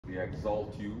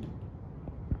exalt you.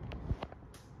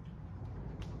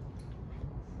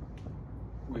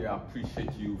 We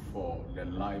appreciate you for the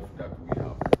life that we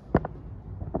have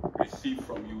received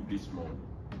from you this morning.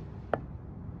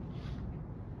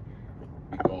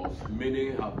 Because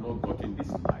many have not gotten this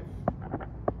life.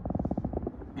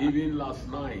 Even last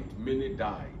night, many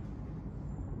died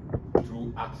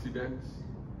through accidents,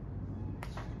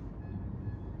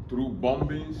 through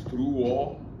bombings, through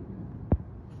war,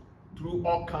 through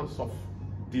all kinds of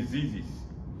diseases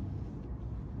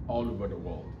all over the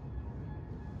world.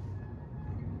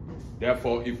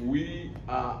 Therefore, if we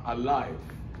are alive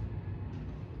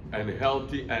and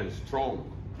healthy and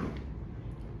strong,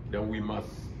 then we must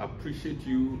appreciate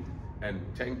you and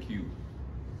thank you.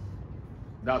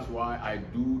 That's why I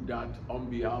do that on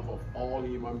behalf of all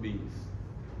human beings.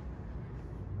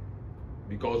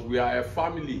 Because we are a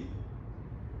family.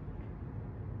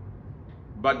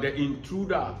 But the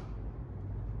intruder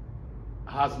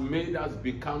has made us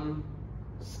become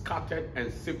scattered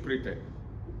and separated.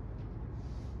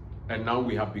 And now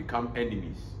we have become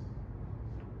enemies.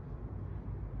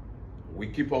 We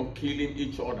keep on killing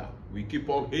each other. We keep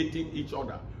on hating each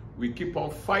other. We keep on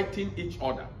fighting each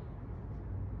other.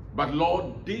 But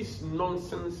Lord, this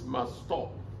nonsense must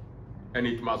stop. And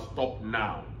it must stop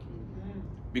now.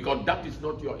 Because that is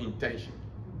not your intention.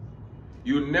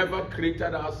 You never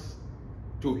created us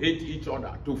to hate each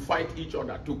other, to fight each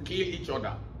other, to kill each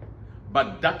other.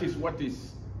 But that is what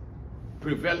is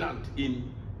prevalent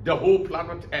in the whole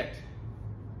planet Earth.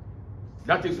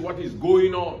 That is what is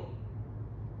going on.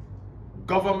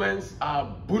 Governments are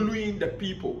bullying the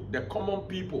people, the common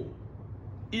people,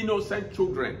 innocent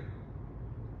children,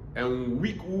 and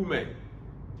weak women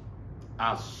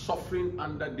are suffering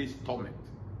under this torment.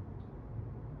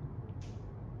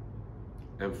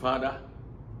 And Father,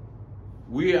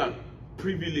 we are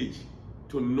privileged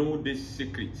to know these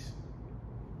secrets.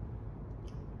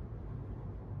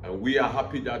 And we are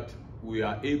happy that we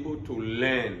are able to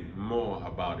learn more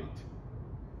about it.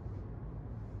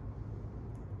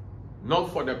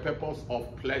 Not for the purpose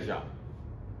of pleasure,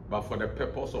 but for the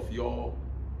purpose of your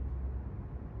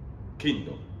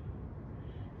kingdom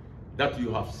that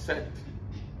you have set.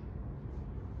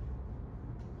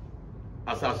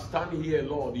 As I stand here,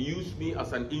 Lord, use me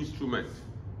as an instrument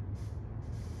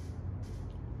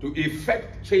to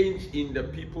effect change in the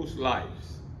people's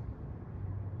lives,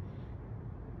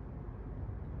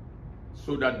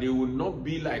 so that they will not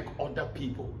be like other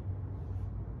people,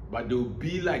 but they will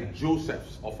be like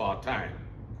Josephs of our time.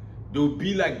 They will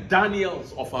be like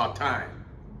Daniels of our time.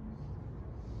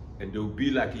 And they will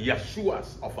be like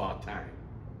Yeshuas of our time.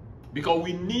 Because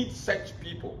we need such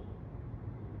people.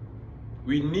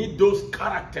 We need those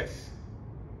characters.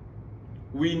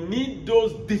 We need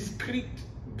those discreet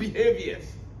behaviors.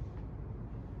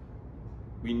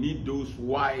 We need those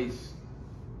wise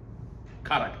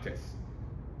characters,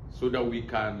 so that we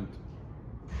can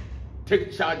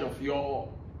take charge of your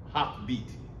heartbeat,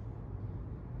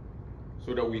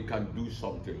 so that we can do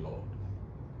something, Lord.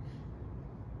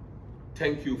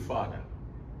 Thank you, Father,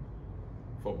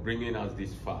 for bringing us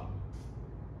this far.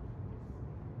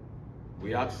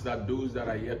 We ask that those that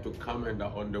are yet to come and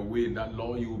are on the way, that,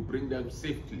 Lord, you will bring them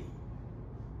safely.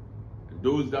 And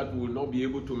those that will not be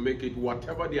able to make it,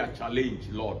 whatever their challenge,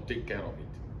 Lord, take care of it.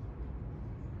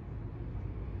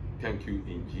 Thank you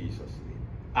in Jesus' name.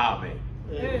 Amen.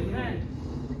 Amen.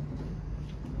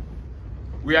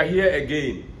 We are here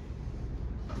again.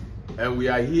 And we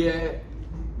are here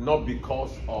not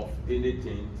because of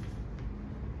anything,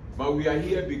 but we are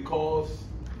here because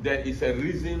there is a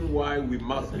reason why we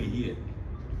must be here.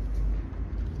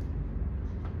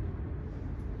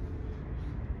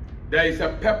 There is a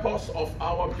purpose of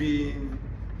our being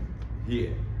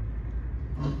here.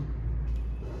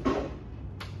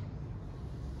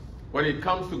 When it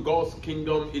comes to God's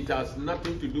kingdom, it has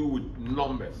nothing to do with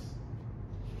numbers.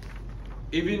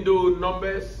 Even though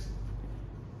numbers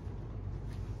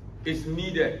is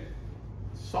needed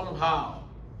somehow,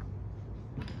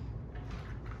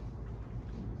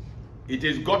 it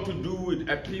has got to do with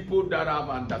a people that have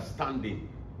understanding.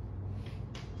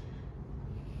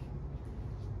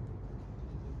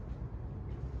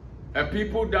 A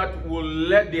people that will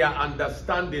let their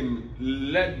understanding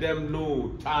let them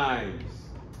know times.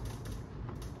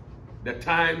 The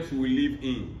times we live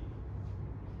in.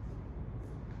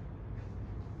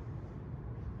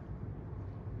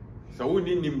 So we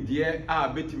need him dear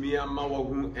betimi ama wo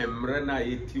hu emre na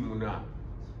yetimu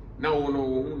na wo no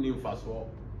wo hu nim faso.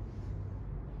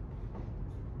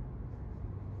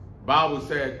 Bible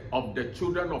said of the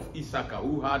children of Issachar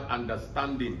who had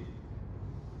understanding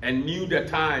and knew the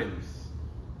times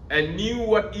and knew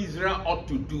what Israel ought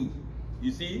to do.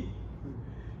 You see,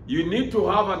 you need to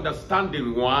have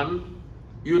understanding, one.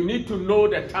 You need to know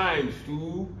the times,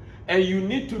 two. And you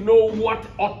need to know what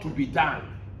ought to be done.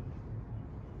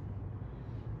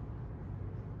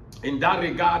 In that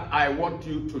regard, I want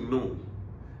you to know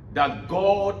that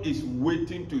God is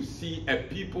waiting to see a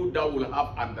people that will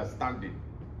have understanding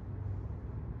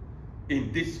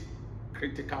in this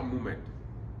critical moment.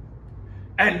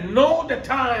 And know the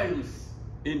times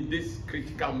in this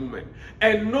critical moment.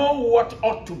 And know what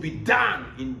ought to be done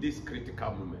in this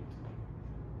critical moment.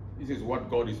 This is what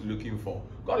God is looking for.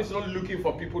 God is not looking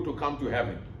for people to come to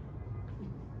heaven.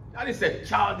 That is a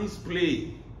childish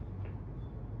play.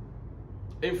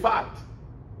 In fact,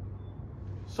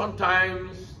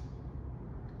 sometimes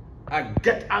I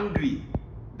get angry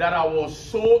that I was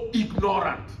so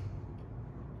ignorant,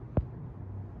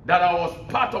 that I was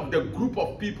part of the group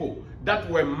of people that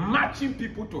were marching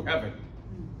people to heaven.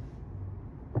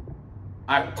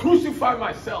 I crucify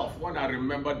myself when I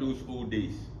remember those old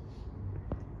days,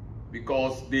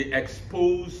 because they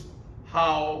expose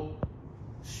how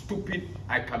stupid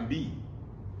I can be.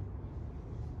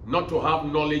 Not to have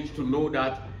knowledge to know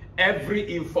that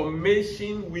every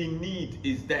information we need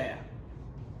is there.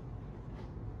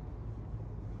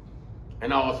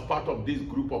 And I was part of this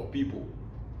group of people,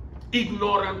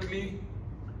 ignorantly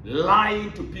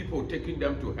lying to people, taking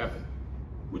them to heaven,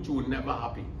 which will never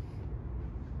happen.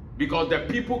 Because the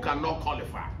people cannot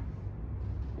qualify.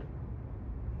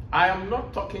 I am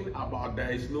not talking about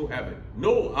there is no heaven.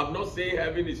 No, I'm not saying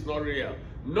heaven is not real.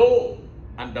 No,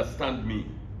 understand me.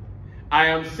 I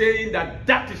am saying that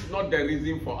that is not the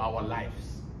reason for our lives.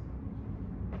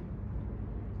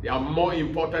 There are more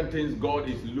important things God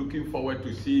is looking forward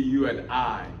to see you and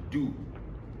I do,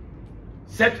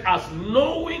 such as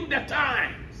knowing the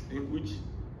times in which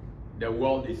the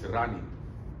world is running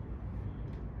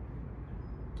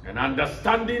and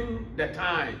understanding the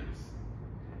times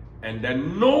and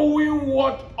then knowing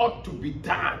what ought to be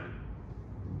done.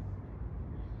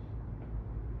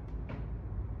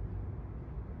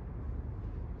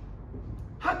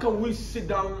 How can we sit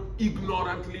down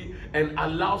ignorantly and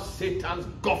allow Satan's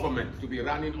government to be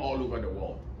running all over the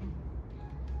world?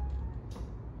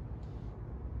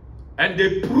 And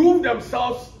they prove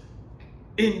themselves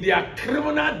in their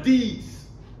criminal deeds.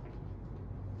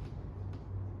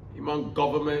 Among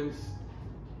governments,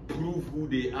 prove who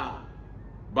they are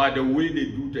by the way they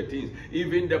do the things.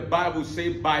 Even the Bible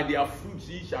says, by their fruits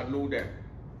ye shall know them.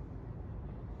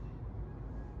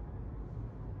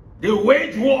 They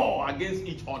wage war against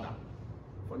each other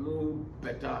for no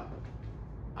better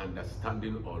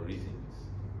understanding or reasons.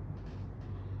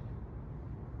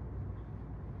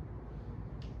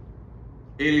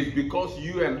 It is because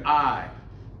you and I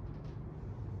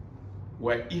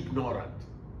were ignorant.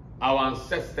 Our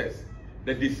ancestors,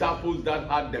 the disciples that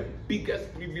had the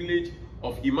biggest privilege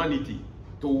of humanity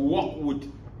to walk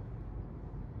with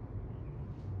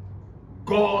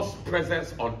God's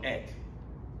presence on earth,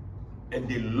 and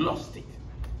they lost it.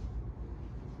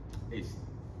 It's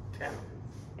terrible.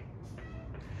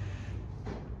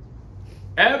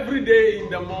 Every day in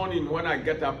the morning when I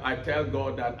get up, I tell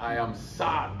God that I am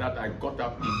sad that I got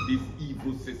up in this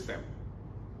evil system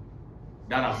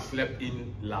that I slept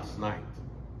in last night.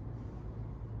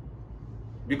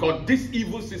 Because this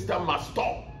evil system must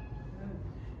stop.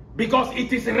 Because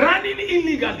it is running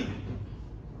illegally.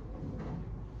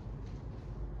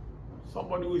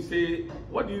 Somebody will say,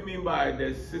 what do you mean by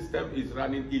the system is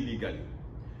running illegally?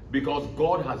 Because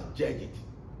God has judged it.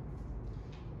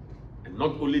 And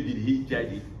not only did he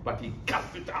judge it, but he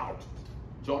cast it out.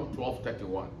 John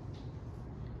 12:31.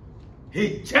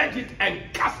 He judged it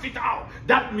and cast it out.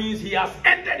 That means he has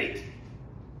ended it.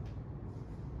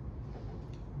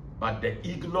 But the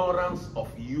ignorance of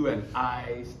you and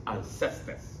I's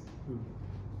ancestors,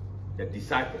 the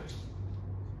disciples,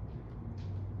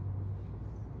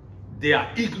 their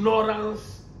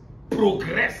ignorance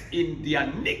progressed in their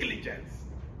negligence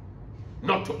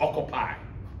not to occupy.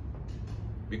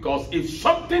 Because if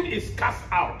something is cast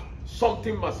out,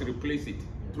 something must replace it.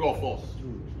 True or false?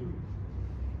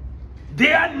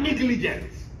 Their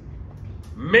negligence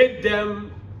made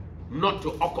them not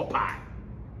to occupy,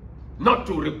 not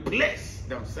to replace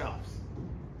themselves.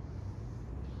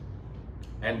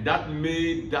 And that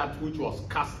made that which was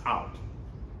cast out,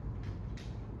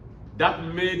 that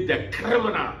made the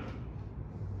criminal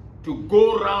to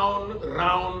go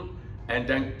round, and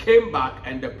then came back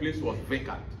and the place was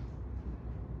vacant.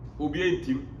 Obi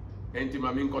entim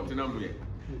amin kontena muye.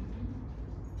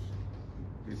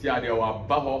 Isi ade wa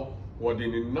ba ho wo de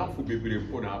ne nafo bebre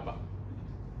mpo na aba.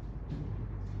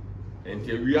 And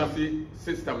the reality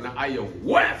system now are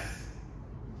worse.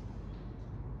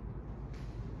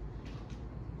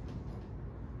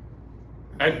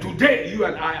 And today, you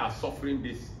and I are suffering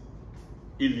this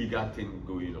illegal thing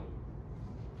going on.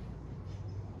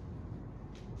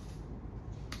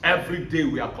 Every day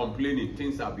we are complaining,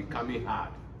 things are becoming hard.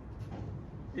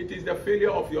 It is the failure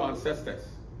of your ancestors.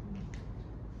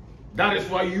 That is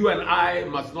why you and I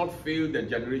must not fail the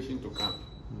generation to come.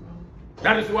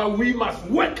 That is why we must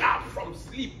wake up from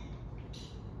sleep.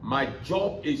 My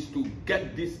job is to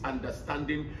get this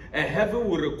understanding, and heaven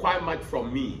will require much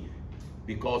from me.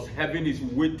 Because heaven is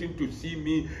waiting to see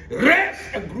me raise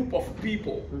a group of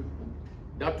people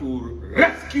that will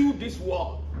rescue this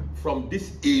world from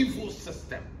this evil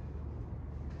system.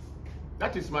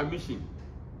 That is my mission.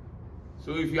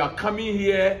 So if you are coming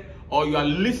here or you are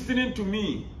listening to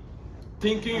me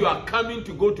thinking you are coming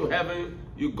to go to heaven,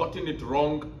 you've gotten it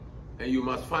wrong, and you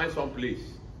must find some place.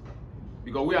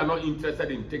 Because we are not interested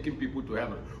in taking people to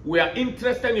heaven. We are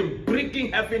interested in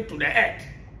bringing heaven to the earth.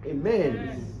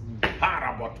 Amen.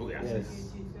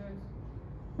 Yes.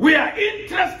 We are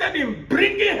interested in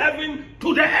bringing heaven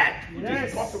to the earth, which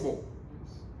is possible.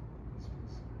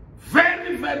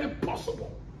 Very, very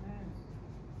possible.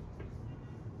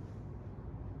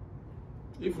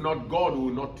 If not, God will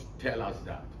not tell us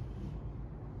that.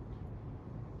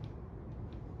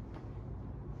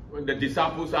 When the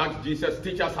disciples asked Jesus,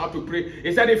 teach us how to pray,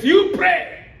 he said, if you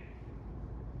pray,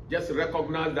 just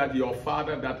recognize that your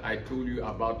Father that I told you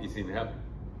about is in heaven.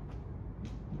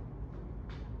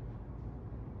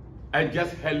 And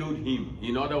just salute him.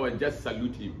 In other words, just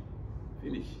salute him.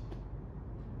 Finish.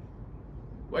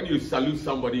 When you salute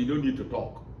somebody, you don't need to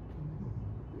talk.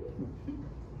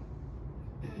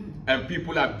 And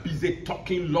people are busy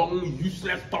talking long,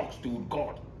 useless talks to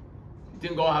God. You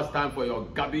think God has time for your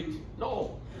garbage?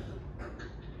 No.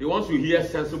 He wants to hear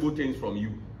sensible things from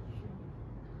you.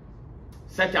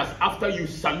 Such as after you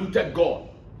saluted God,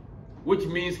 which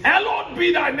means, hallowed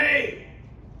be thy name.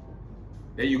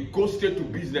 Then you go straight to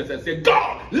business and say,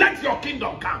 God, let your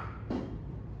kingdom come.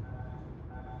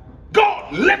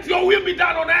 God, let your will be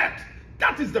done on earth.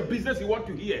 That is the business you want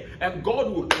to hear. And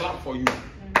God will clap for you.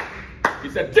 He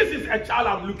said, this is a child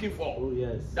I'm looking for. Oh,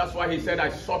 yes. That's why he said, I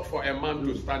sought for a man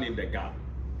to stand in the gap.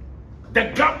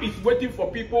 The gap is waiting for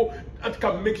people that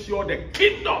can make sure the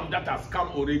kingdom that has come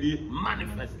already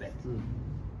manifested.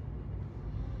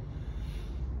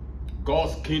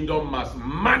 God's kingdom must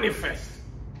manifest.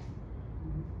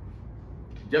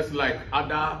 Just like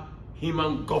other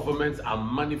human governments are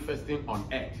manifesting on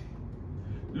earth.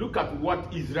 Look at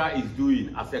what Israel is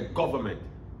doing as a government.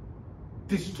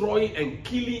 Destroying and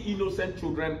killing innocent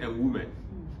children and women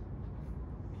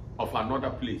of another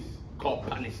place called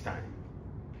Palestine.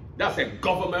 That's a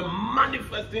government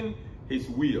manifesting his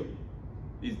will,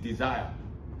 his desire.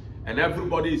 And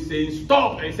everybody is saying,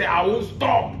 stop. And he said, I won't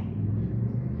stop.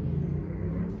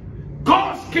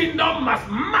 God's kingdom must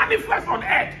manifest on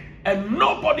earth. And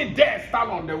nobody dare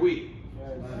stand on the way.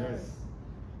 Yes.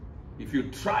 If you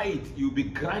try it, you'll be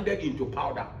grinded into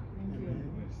powder.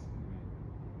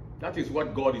 That is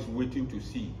what God is waiting to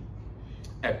see.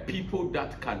 A people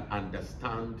that can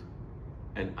understand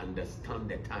and understand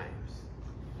the times.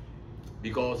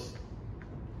 Because,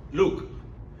 look,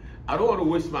 I don't want to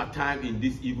waste my time in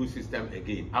this evil system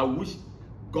again. I wish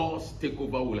God's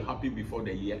takeover will happen before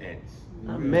the year ends.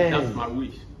 Amen. That's my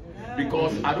wish.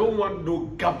 Because I don't want no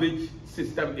garbage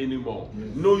system anymore.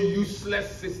 No useless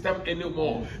system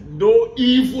anymore. No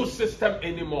evil system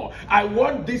anymore. I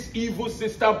want this evil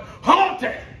system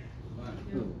halted.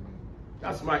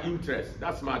 That's my interest.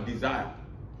 That's my desire.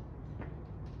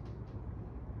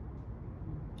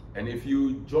 And if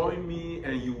you join me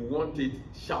and you want it,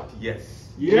 shout yes.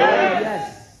 Yes.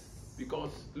 Yes.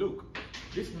 Because look,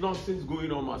 this nonsense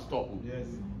going on must stop. Yes.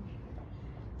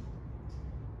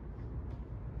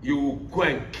 You go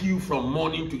and queue from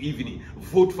morning to evening,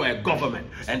 vote for a government,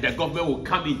 and the government will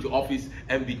come into office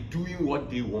and be doing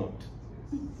what they want.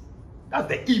 That's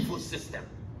the evil system.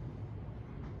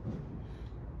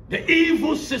 The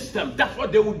evil system, that's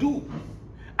what they will do.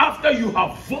 After you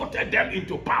have voted them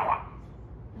into power,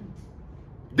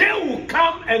 they will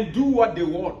come and do what they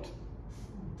want.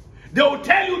 They will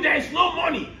tell you there is no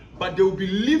money, but they will be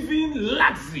living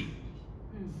luxury.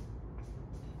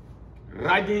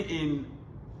 Riding in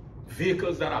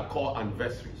vehicles that are called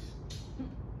anniversaries.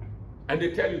 And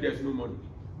they tell you there's no money.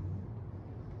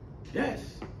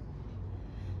 Yes.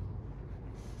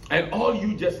 And all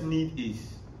you just need is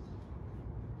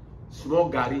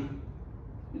small gari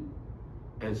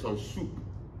and some soup.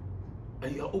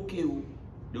 And you're okay.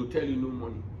 They'll tell you no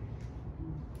money.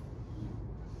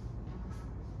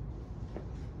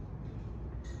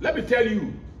 Let me tell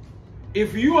you,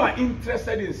 if you are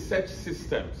interested in such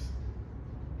systems,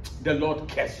 the Lord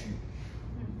curse you.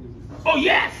 Oh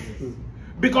yes,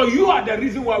 because you are the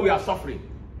reason why we are suffering.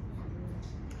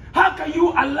 How can you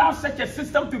allow such a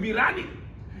system to be running?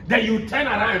 Then you turn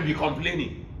around and be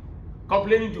complaining.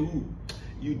 Complaining to who?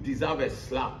 You deserve a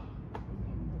slap.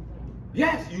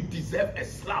 Yes, you deserve a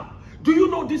slap. Do you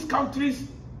know this country's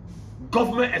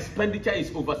government expenditure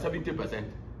is over 70%?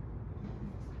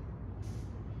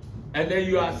 And then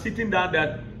you are sitting down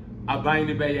that buying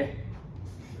the baye.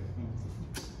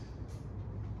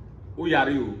 Who are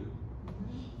you?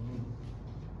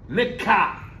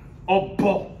 Neka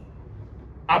obo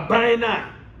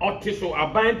abina or tissue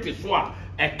abine tissue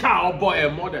a car obo a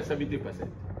more than 70%.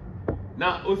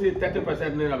 Now only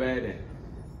 30% never there.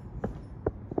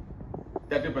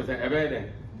 30% ever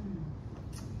there.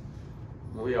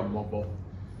 We are mobile.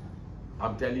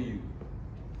 I'm telling you.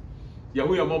 Yeah,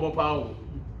 we are mobile power.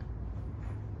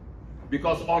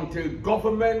 Because until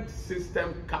government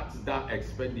system cuts that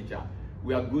expenditure,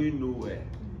 we are going nowhere.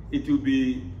 It will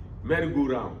be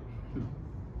merry-go-round.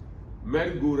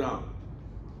 Merry-go-round.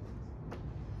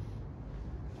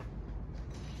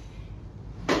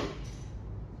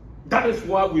 That is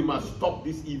why we must stop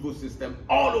this evil system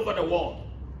all over the world.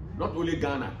 Not only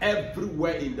Ghana,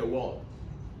 everywhere in the world.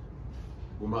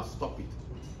 We must stop it.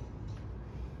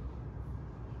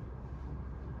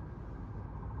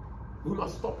 We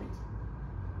must stop it.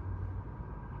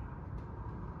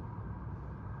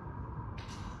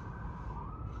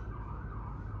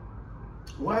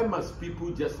 Why must people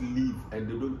just live and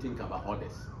they don't think about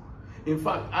others? In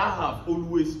fact, I have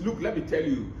always, look, let me tell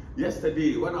you,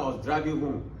 yesterday when I was driving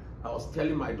home, I was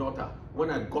telling my daughter,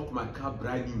 when I got my car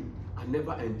brand new, I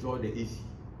never enjoyed the AC.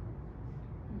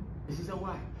 And she said,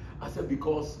 why? I said,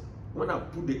 because when I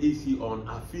put the AC on,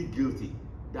 I feel guilty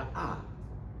that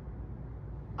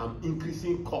I'm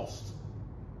increasing cost.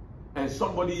 And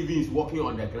somebody even is walking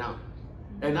on the ground.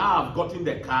 And now I've gotten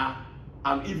the car,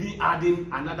 I'm even adding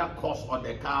another cost on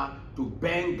the car to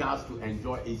burn gas to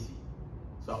enjoy AC.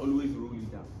 So I always rule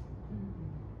it down.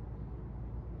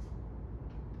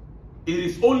 It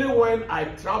is only when I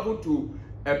travel to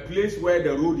a place where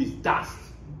the road is dust,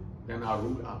 then I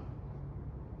rule out.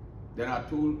 Then I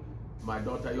told my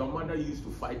daughter, your mother used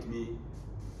to fight me.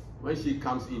 When she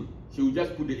comes in, she will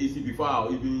just put the AC before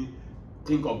I'll even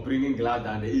think of bringing glass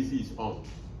down. The AC is on,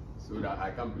 so that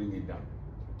I can bring it down.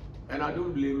 And I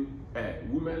don't blame her.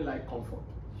 Women like comfort.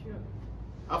 Sure.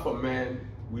 And for men,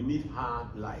 we need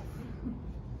hard life.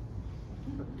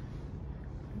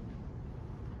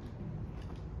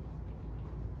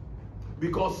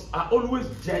 Because I always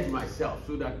judge myself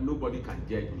so that nobody can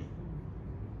judge me.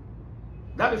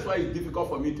 That is why it's difficult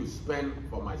for me to spend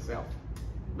for myself.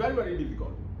 Very, very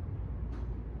difficult.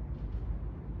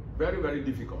 Very, very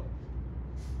difficult.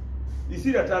 You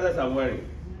see the trousers I'm wearing?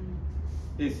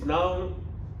 It's now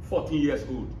 14 years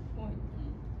old.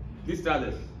 These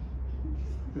trousers.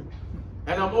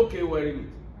 And I'm okay wearing it.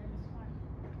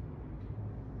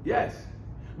 Yes.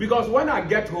 Because when I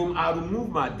get home, I remove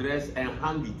my dress and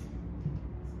hang it.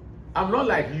 I'm not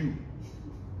like you.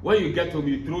 When you get home,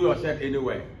 you throw your shirt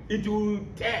anywhere. It will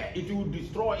tear, it will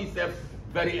destroy itself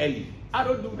very early. I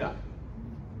don't do that.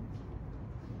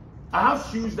 I have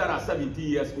shoes that are 17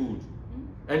 years old,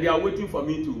 and they are waiting for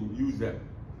me to use them.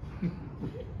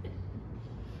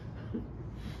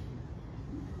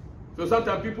 So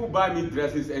sometimes people buy me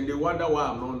dresses and they wonder why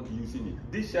I'm not using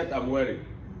it. This shirt I'm wearing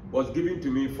was given to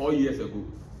me 4 years ago.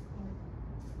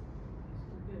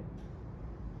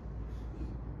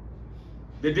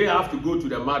 The day I have to go to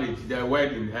the marriage, the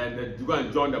wedding, and to go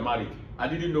and join the marriage, I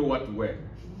didn't know what to wear.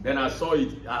 Then I saw it,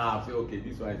 I said, okay,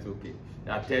 this one is okay.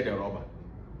 I tear the rubber.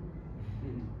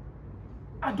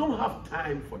 I don't have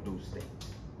time for those things.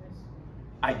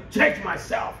 I judge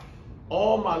myself.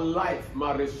 All my life,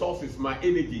 my resources, my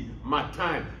energy, my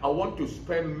time, I want to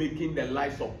spend making the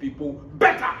lives of people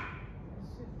better.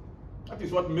 That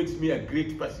is what makes me a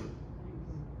great person.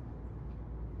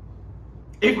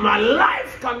 If my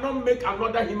life cannot make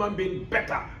another human being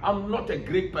better, I'm not a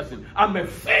great person. I'm a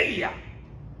failure.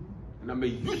 And I'm a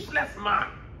useless man.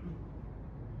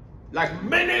 Like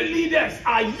many leaders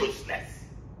are useless.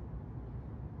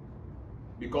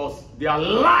 Because their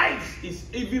lives is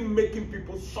even making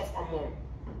people suffer more.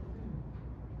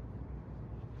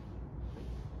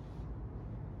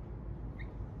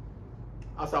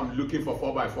 As I'm looking for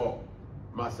 4x4,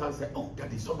 my son said, oh,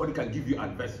 Daddy, somebody can give you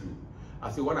adversity. I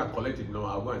said, when I collect it, no,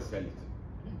 I'll go and sell it.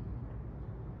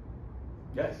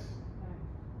 Yes.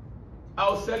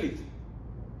 I'll sell it.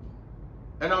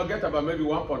 And I'll get about maybe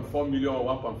 1.4 million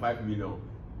or 1.5 million.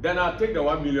 Then I'll take the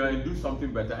 1 million and do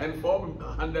something better. And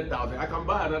 400,000, I can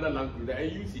buy another Land Cruiser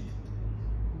and use it.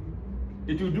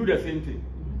 It will do the same thing.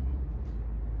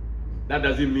 That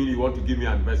doesn't mean you want to give me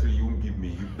an anniversary, you won't give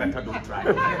me. You better don't try.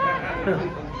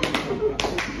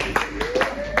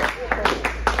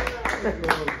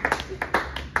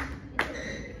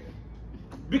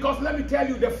 Because let me tell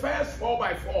you, the first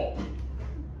 4x4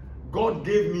 God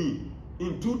gave me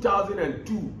in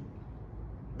 2002,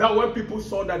 that when people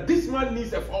saw that this man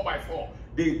needs a 4x4,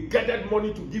 they gathered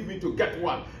money to give me to get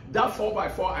one. That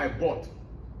 4x4 I bought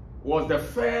was the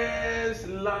first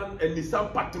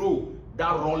Nissan Patrol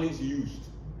that Rollins used.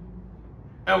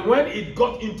 And when it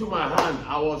got into my hand,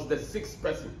 I was the 6th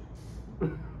person.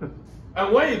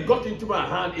 And when it got into my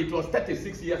hand, it was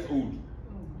 36 years old.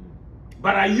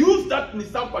 But I used that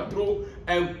Nissan Patrol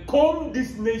and combed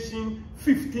this nation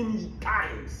 15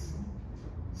 times,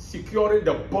 securing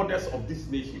the borders of this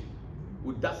nation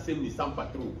with that same Nissan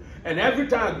Patrol. And every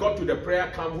time I got to the prayer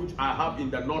camp, which I have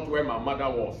in the north where my mother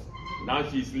was, now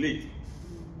she's late.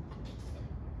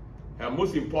 Her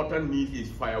most important need is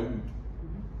firewood.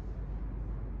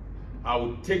 I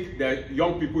would take the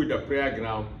young people in the prayer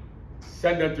ground,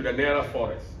 send them to the Nera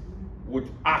forest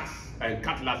with axe and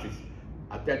cutlasses.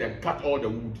 I tell them, cut all the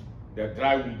wood, the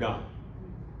dry wood down.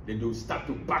 Then they'll start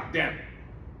to pack them.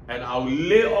 And I'll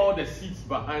lay all the seats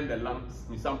behind the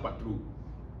Nissan Patrol.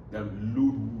 Then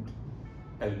load wood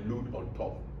and load on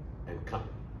top and come.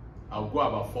 I'll go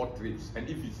about 4 trips. And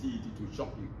if you see it, it will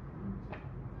shock you.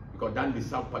 Because that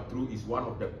Nissan Patrol is one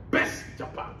of the best in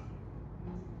Japan.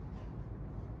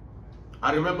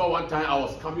 I remember one time I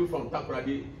was coming from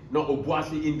Takoradi,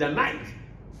 Obuasi, in the night.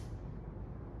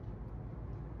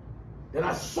 Then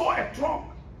I saw a truck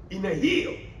in a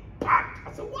hill, parked.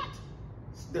 I said, what?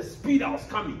 The speed I was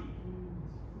coming.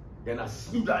 Then I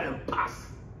slowed down and passed.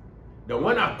 Then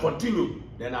when I continued,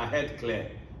 then I heard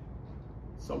clear.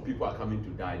 Some people are coming to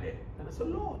die there. And I said,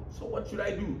 Lord, so what should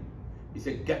I do? He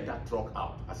said, get that truck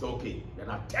out. I said, okay. Then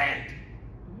I turned.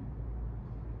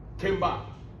 Came back.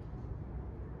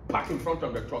 Parked in front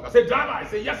of the truck. I said, driver. I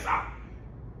said, yes, sir.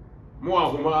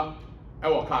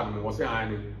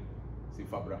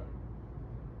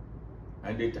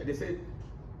 And they said,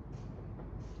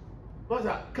 what's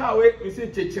that? Car wait, we say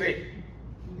chechre.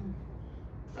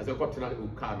 I said, what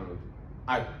car?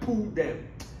 I pulled them.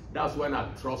 That's when I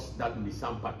trust that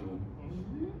Nissan Patrol.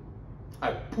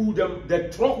 I pulled them. The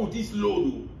truck with this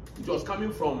load, it was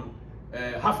coming from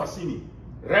Hafasini,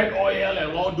 red oil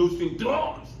and all those things,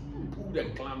 drums. Pulled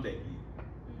and climbed the hill.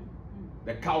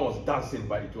 The car was dancing,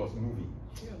 but it was moving.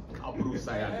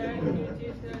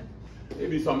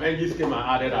 Maybe some engines came and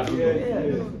added, I don't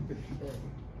know.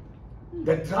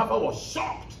 The driver was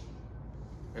shocked.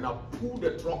 And I pulled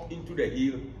the truck into the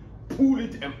hill, pull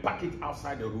it and park it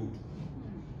outside the road.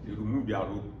 They removed their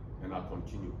rope and I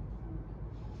continued.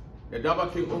 The driver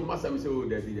came home, master said, oh,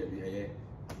 Debbie,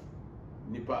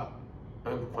 Nipa,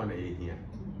 I'm here.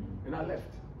 And I left.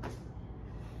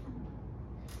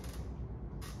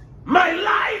 My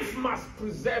life must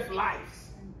preserve lives.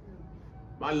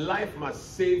 My life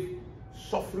must save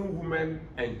suffering women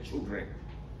and children.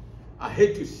 I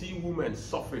hate to see women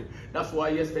suffering. That's why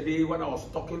yesterday when I was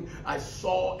talking, I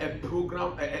saw a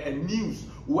program, a news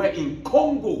where in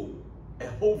Congo, a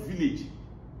whole village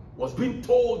was being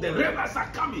told the rivers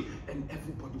are coming and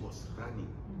everybody was running.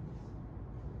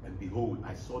 And behold,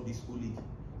 I saw this old lady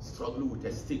struggling with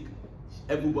a stick.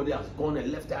 Everybody has gone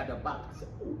and left her at the back. I said,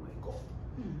 oh my God.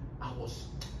 I was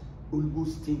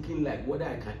almost thinking like whether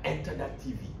I can enter that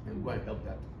TV and go and help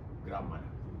that grandmother.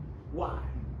 Why?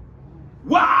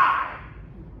 Why?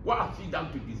 What have she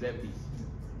done to deserve this?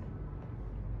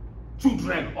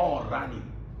 Children all running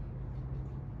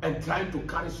and trying to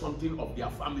carry something of their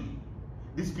family.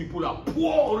 These people are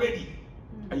poor already,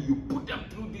 and you put them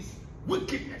through this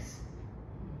wickedness.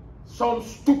 Some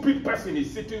stupid person is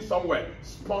sitting somewhere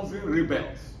sponsoring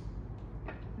rebels.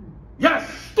 Yes,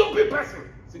 stupid person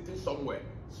sitting somewhere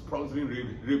sponsoring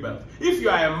rebels. If you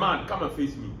are a man, come and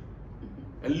face me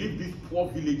and leave these poor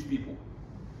village people.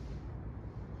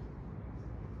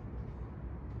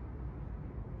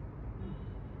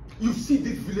 You see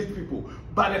these village people,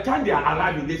 by the time they are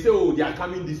arriving, they say, oh, they are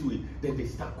coming this way. Then they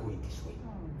start going this way.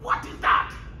 What is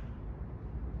that?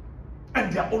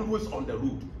 And they are always on the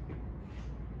road,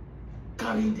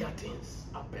 carrying their things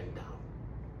up and down.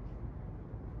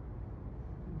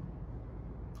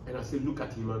 And I say, look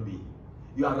at human being.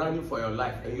 You are running for your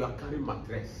life and you are carrying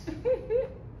mattress.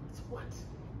 What?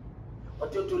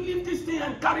 Want you to leave this thing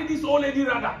and carry this old lady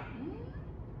rather?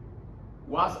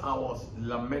 Whilst I was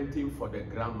lamenting for the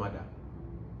grandmother,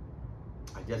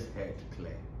 I just heard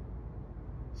clear.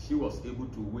 she was able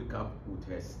to wake up with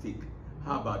her steak.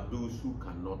 How about those who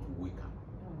cannot wake up?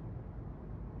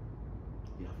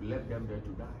 They have left them there to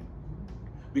die.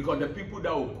 Because the people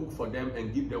that will cook for them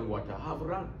and give them water have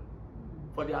run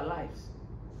for their lives.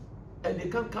 And they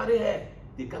can't carry her.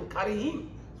 They can't carry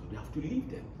him. So they have to leave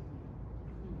them.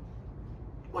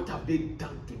 What have they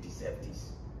done to deserve this?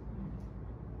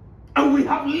 And we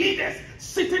have leaders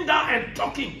sitting down and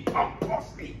talking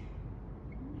pompously.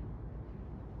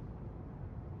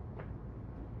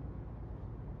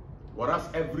 Whereas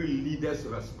every leader's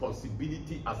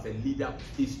responsibility as a leader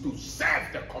is to serve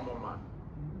the common man.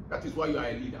 That is why you are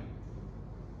a leader.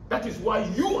 That is why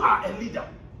you are a leader.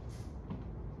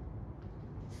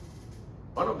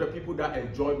 One of the people that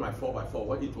enjoyed my 4x4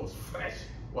 when it was fresh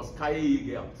was Kaye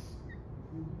girls.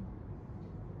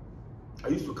 I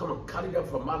used to come and carry them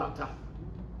from Malata.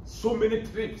 So many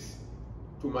trips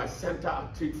to my center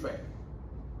at Trade Fair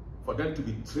for them to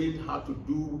be trained how to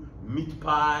do meat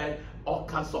pie, all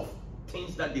kinds of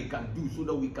things that they can do so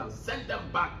that we can send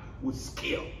them back with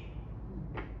skill.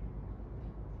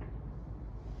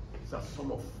 These are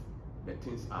some of the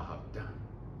things I have done.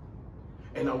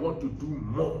 And I want to do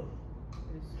more.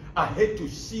 I hate to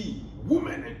see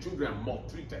women and children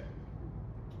maltreated.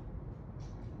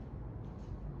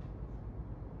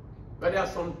 But there are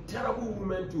some terrible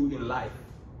women too in life.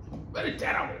 Very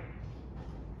terrible.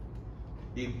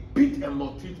 They beat and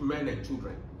maltreat men and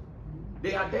children.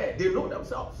 They are there. They know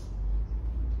themselves.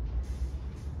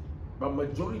 But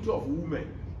majority of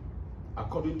women,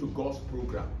 according to God's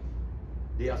program,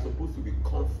 they are supposed to be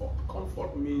comfort.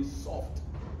 Comfort means soft.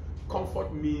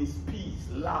 Comfort means peace,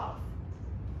 love,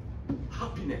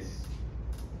 happiness.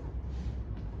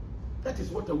 That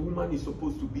is what a woman is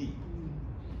supposed to be.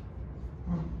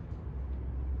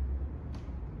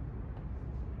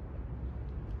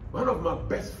 One of my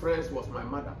best friends was my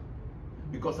mother,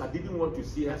 because I didn't want to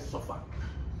see her suffer.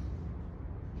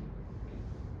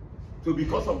 So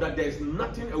because of that, there is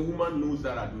nothing a woman knows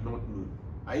that I do not know.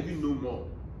 I even know more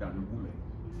than a woman.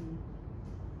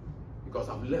 Because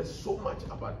I've learned so much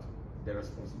about the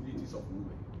responsibilities of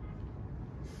women.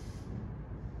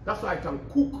 That's why I can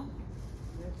cook.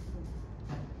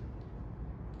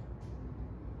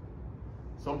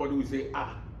 Somebody will say,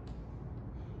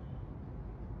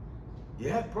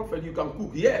 yeah, prophet, you can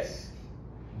cook. Yes.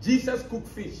 Jesus cooked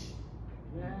fish.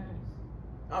 Yes.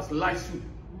 That's light soup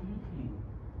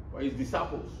for his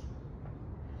disciples.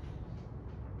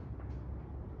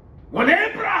 When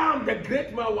Abraham, the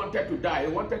great man, wanted to die,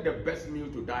 he wanted the best meal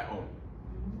to die on.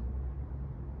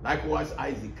 Likewise,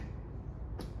 Isaac.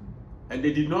 And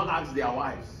they did not ask their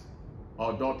wives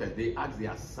or daughters, they asked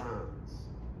their sons.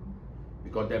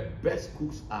 Because the best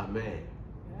cooks are men.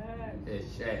 Yes.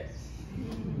 Chefs.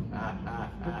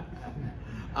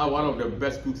 I'm one of the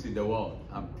best cooks in the world,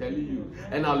 I'm telling you.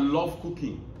 And I love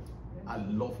cooking. I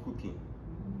love cooking.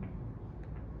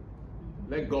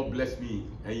 Let God bless me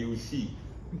and you will see.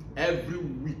 Every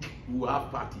week we will have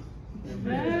party.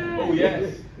 Oh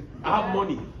yes. I have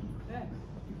money.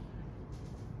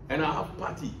 And I have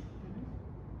party.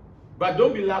 But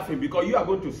don't be laughing because you are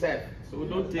going to serve. So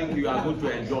don't think you are going to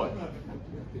enjoy.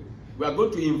 We are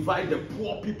going to invite the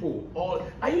poor people.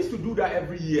 I used to do that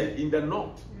every year in the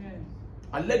north. Yes.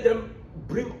 I let them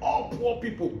bring all poor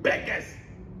people, beggars,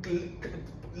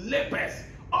 lepers,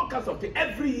 all kinds of things.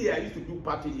 Every year I used to do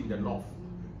party in the north.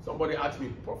 Somebody asked me,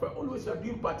 Prophet, always you are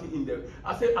doing party in the...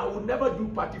 I said, I will never do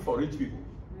party for rich people.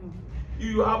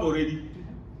 You have already.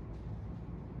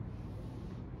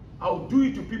 I will do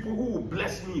it to people who will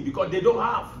bless me because they don't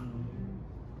have.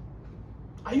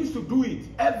 I used to do it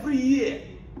every year.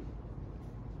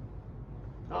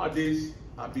 Nowadays,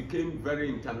 I became very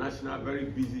international, very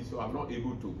busy, so I'm not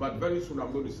able to. But very soon,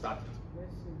 I'm going to start it.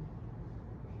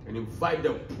 And invite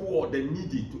the poor, the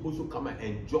needy to also come and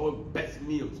enjoy best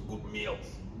meals, good meals.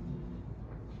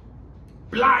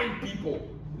 Blind people,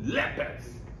 lepers,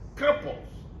 cripples.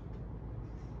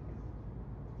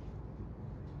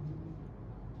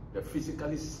 The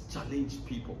physically challenged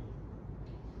people.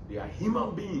 They are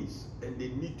human beings and they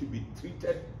need to be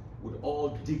treated with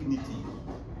all dignity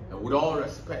and with all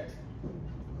respect.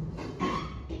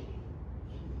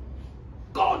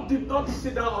 God did not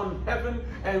sit down on heaven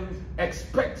and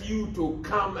expect you to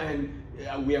come and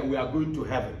we are going to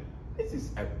heaven. This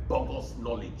is a bogus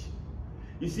knowledge.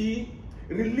 You see,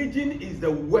 religion is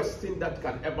the worst thing that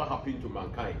can ever happen to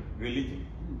mankind. Religion.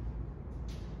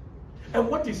 And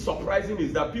what is surprising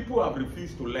is that people have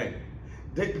refused to learn.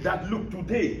 That look,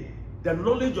 today, the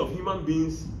knowledge of human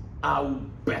beings are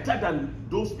better than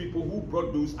those people who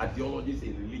brought those ideologies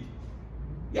in religion.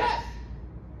 Yes.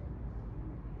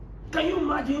 Can you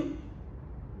imagine?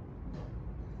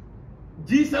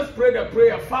 Jesus prayed a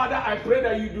prayer, Father, I pray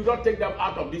that you do not take them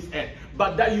out of this earth,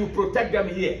 but that you protect them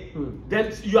here.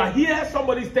 Then you are here,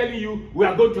 somebody is telling you, we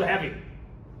are going to heaven.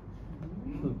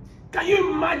 Can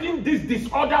you imagine this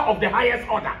disorder of the highest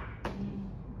order?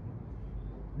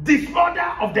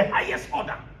 Disorder of the highest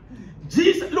order.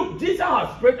 Jesus, look, Jesus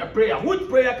has prayed a prayer. Which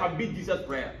prayer can be Jesus'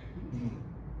 prayer?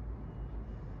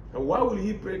 And why will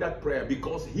he pray that prayer?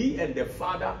 Because he and the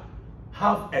Father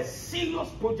have a serious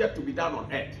project to be done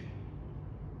on earth.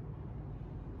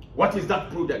 What is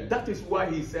that project? That is why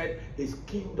he said his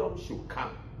kingdom should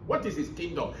come. What is his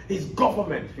kingdom? His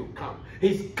government should come.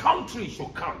 His country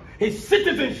should come. His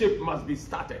citizenship must be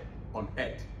started on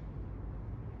earth.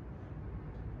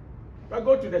 But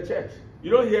go to the church.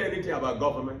 You don't hear anything about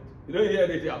government. You don't hear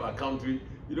anything about country.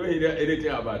 You don't hear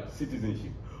anything about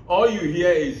citizenship. All you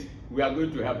hear is, we are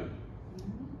going to heaven.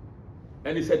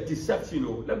 And it's a deception, you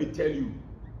know. Let me tell you.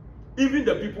 Even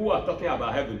the people who are talking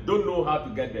about heaven don't know how to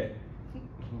get there.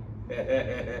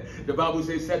 The Bible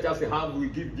says, such as a hand we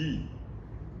give thee.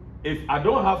 If I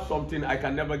don't have something, I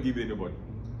can never give anybody.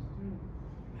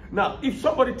 Now, if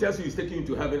somebody tells you he's taking you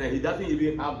to heaven and he doesn't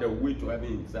even have the way to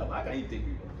heaven himself, how can he take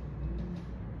you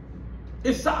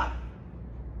there? It's sad.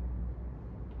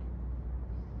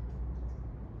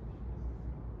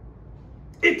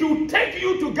 It will take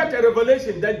you to get a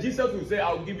revelation. Then Jesus will say,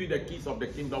 I'll give you the keys of the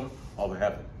kingdom of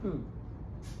heaven.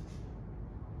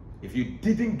 If you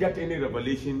didn't get any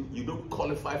revelation, you don't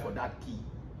qualify for that key.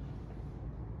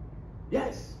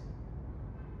 Yes.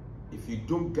 If you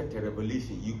don't get a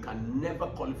revelation, you can never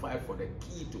qualify for the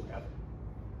key to heaven.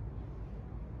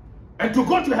 And to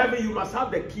go to heaven, you must have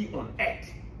the key on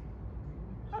earth.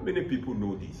 How many people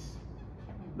know this?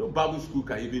 No Bible school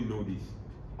can even know this.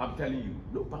 I'm telling you,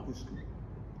 no Bible school.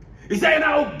 He said, and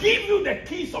I'll give you the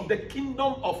keys of the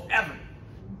kingdom of heaven.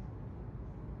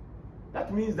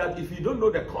 That means that if you don't know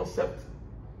the concept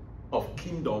of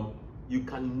kingdom, you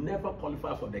can never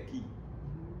qualify for the key.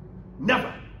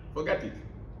 Never. Forget it.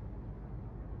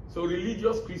 So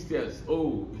religious Christians,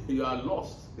 oh, you are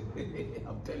lost.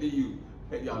 I'm telling you,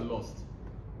 you are lost.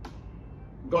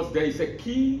 Because there is a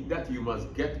key that you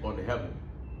must get on heaven.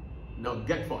 Now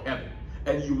get for heaven.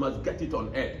 And you must get it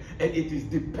on earth. And it is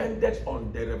dependent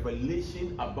on the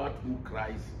revelation about who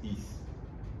Christ is.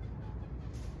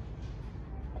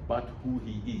 About who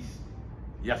he is.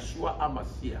 Yeshua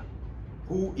HaMashiach.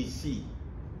 Who is he?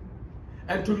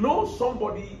 And to know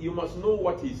somebody, you must know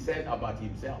what he said about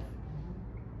himself.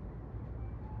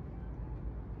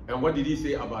 And what did he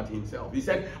say about himself? He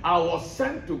said, I was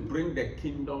sent to bring the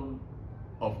kingdom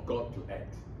of God to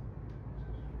earth.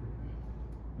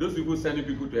 Those people sending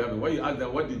people to heaven, when you ask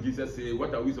them, what did Jesus say?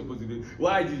 What are we supposed to do?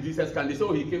 Why did Jesus come? They say,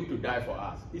 oh, he came to die for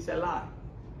us. It's a lie.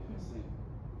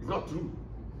 It's not true.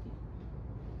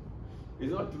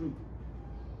 It's not true.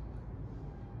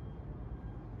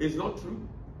 It's not true.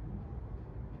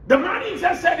 The man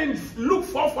himself said in Luke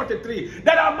 4:43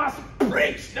 that I must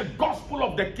preach the gospel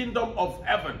of the kingdom of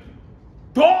heaven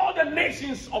to all the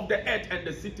nations of the earth and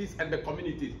the cities and the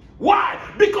communities.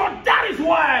 Why? Because that is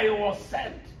why I was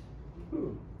sent.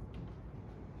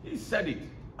 He said it.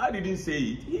 I didn't say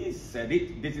it. He said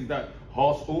it. This is the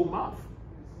horse's own mouth.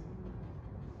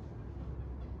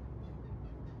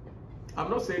 I'm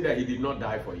not saying that he did not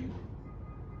die for you.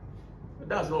 But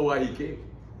that's not why he came.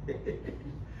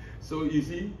 So you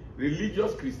see,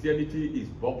 religious Christianity is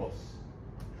bogus.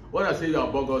 When I say you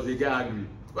are bogus, they get angry.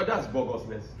 But that's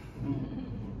bogusness.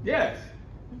 Yes.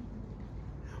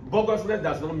 Bogusness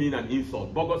does not mean an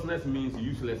insult. Bogusness means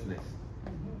uselessness.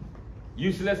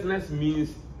 Uselessness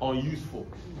means unuseful.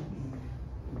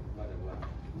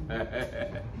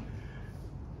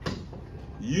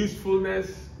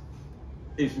 Usefulness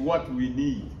is what we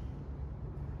need.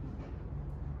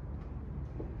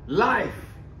 Life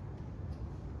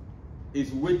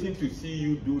is waiting to see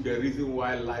you do the reason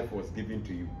why life was given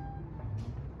to you.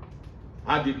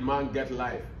 How did man get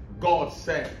life? God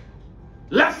said,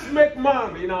 let's make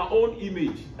man in our own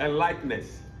image and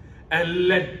likeness, and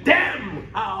let them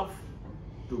have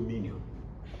dominion.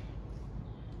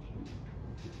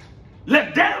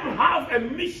 Let them have a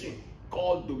mission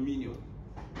called dominion.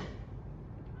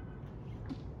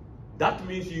 That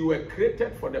means you were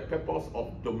created for the purpose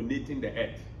of dominating the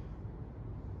earth.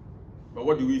 But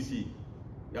what do we see?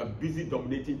 You are busy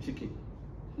dominating chicken.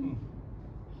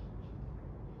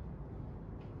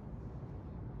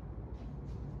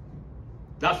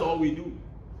 That's all we do.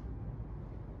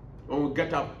 When we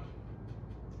get up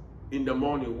in the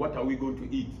morning, what are we going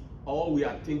to eat? All we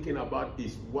are thinking about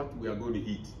is what we are going to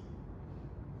eat.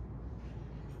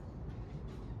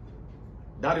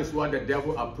 That is why the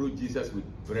devil approached Jesus with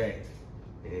bread.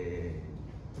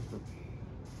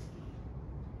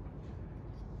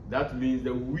 That means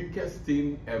the weakest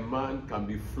thing a man can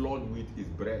be flawed with is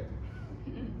bread.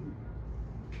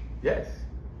 Yes,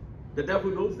 the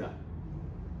devil knows that.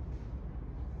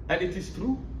 And it is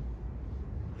true.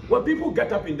 When people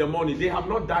get up in the morning, they have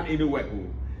not done any work.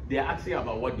 They are asking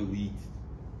about what they will eat.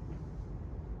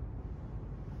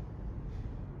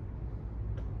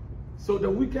 So the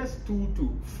weakest tool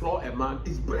to floor a man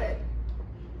is bread.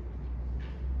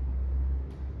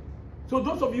 So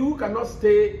those of you who cannot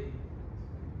stay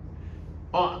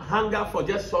or hunger for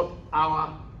just short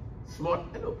hour, small,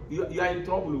 you are in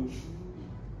trouble.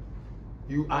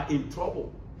 You are in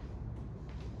trouble.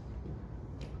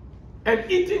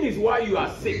 And eating is why you are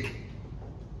sick.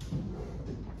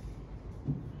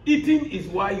 Eating is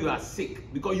why you are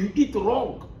sick, because you eat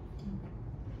wrong.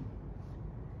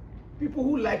 People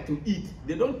who like to eat,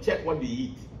 they don't check what they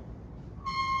eat.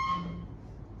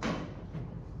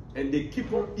 And they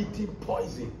keep on eating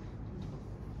poison.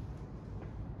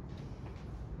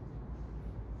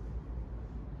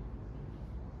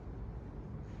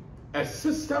 A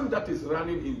system that is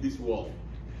running in this world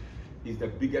is the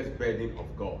biggest burden of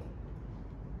God.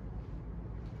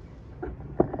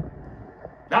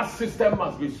 That system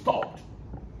must be stopped.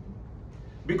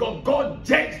 Because God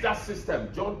judged that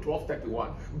system. John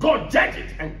 12:31. God judged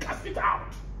it and cast it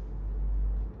out.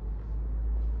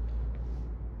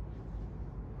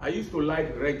 I used to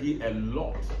like reggae a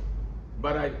lot.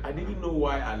 But I didn't know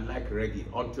why I like reggae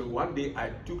until one day I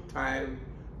took time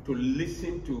to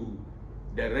listen to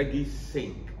the reggae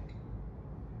sing.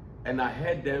 And I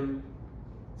heard them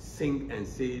sing and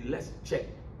say, let's check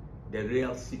the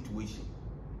real situation.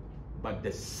 But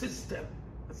the system,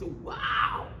 I said,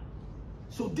 wow.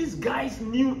 So these guys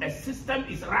knew a system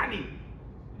is running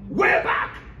way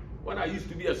back when I used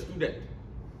to be a student.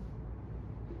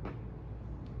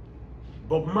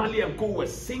 Bob Marley and Co were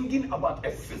singing about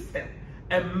a system.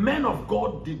 And men of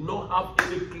God did not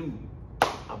have any clue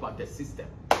about the system.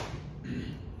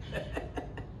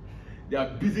 They are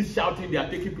busy shouting, they are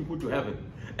taking people to heaven.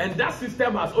 And that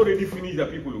system has already finished the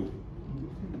people.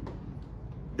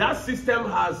 That system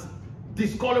has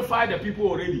disqualified the people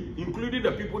already, including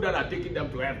the people that are taking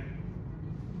them to heaven.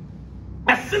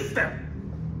 A system.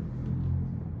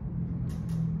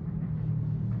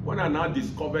 When I now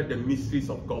discovered the mysteries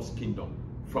of God's kingdom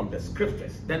from the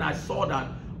scriptures, then I saw that,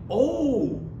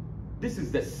 oh, this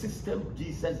is the system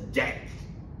Jesus judged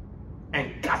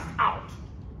and cast out.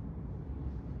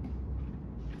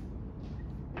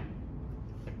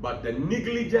 But the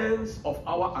negligence of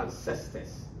our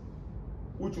ancestors,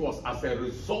 which was as a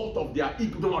result of their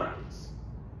ignorance,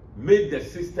 made the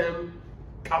system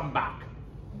come back.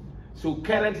 So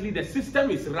currently the system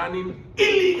is running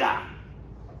illegal.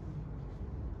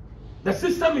 The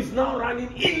system is now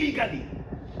running illegally.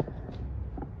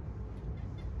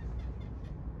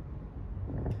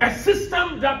 A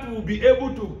system that will be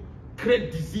able to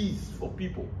create disease for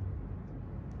people,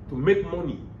 to make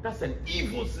money. That's an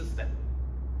evil system.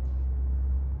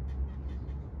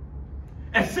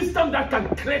 A system that can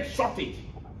create shortage.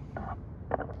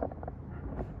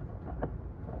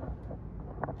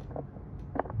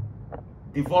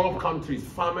 Developed countries,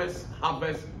 farmers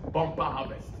harvest bumper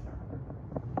harvest.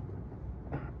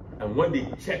 And when they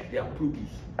check their produce,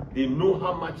 they know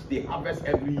how much they harvest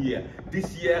every year.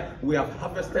 This year, we have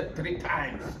harvested 3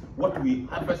 times what we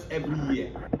harvest every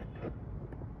year.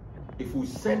 If we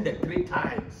send the 3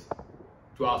 times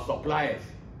to our suppliers,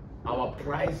 our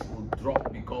price will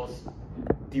drop because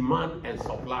demand and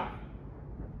supply.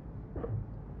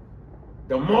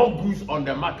 The more goods on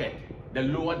the market, the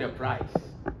lower the price.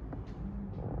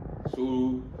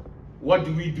 So what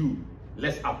do?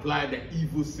 Let's apply the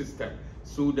evil system.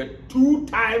 So the 2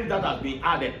 times that has been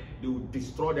added, they will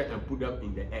destroy them and put them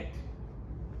in the earth.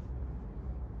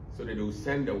 So that they will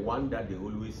send the one that they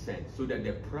always send, so that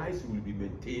the price will be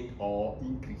maintained or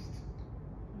increased.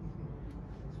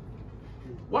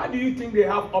 Why do you think they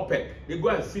have OPEC? They go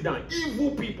and sit down.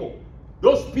 Evil people.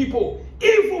 Those people,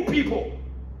 evil people.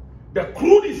 The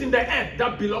crude is in the earth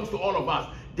that belongs to all of us.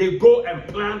 They go and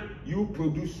plan, you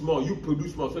produce more,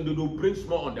 so they will bring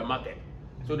more on the market,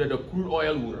 so that the crude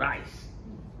oil will rise.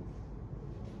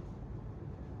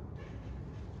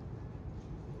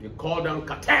 They call them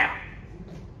cartel.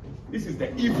 This is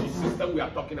the evil system we are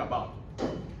talking about.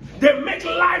 They make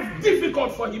life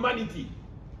difficult for humanity.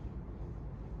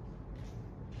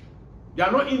 They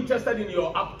are not interested in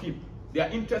your upkeep. They are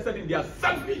interested in their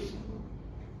selfish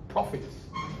profits.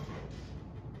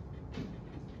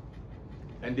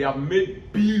 And they have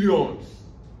made billions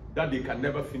that they can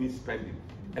never finish spending.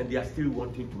 And they are still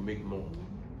wanting to make more.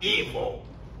 Evil.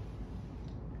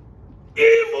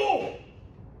 Evil.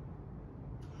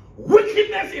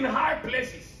 Wickedness in high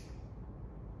places.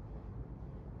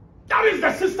 That is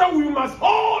the system we must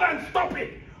hold and stop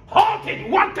it. Halt it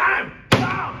one time.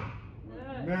 Down.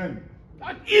 Amen.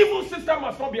 That evil system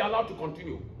must not be allowed to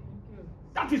continue.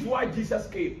 That is why Jesus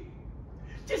came.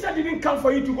 Jesus didn't come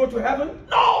for you to go to heaven.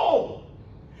 No.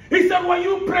 He said, when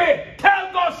you pray,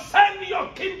 tell God, send your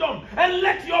kingdom and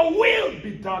let your will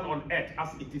be done on earth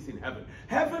as it is in heaven.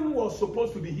 Heaven was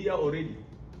supposed to be here already.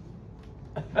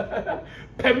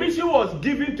 Permission was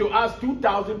given to us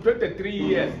 2023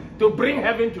 years to bring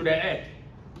heaven to the earth.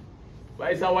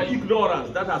 But it's our ignorance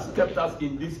that has kept us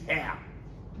in this air.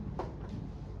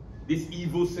 This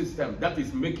evil system that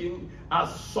is making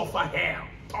us suffer hell,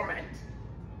 torment.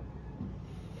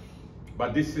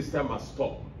 But this system must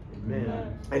stop.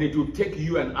 Amen. And it will take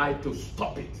you and I to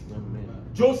stop it. Amen.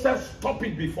 Joseph stopped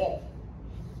it before.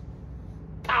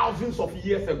 Thousands of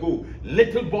years ago,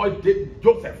 little boy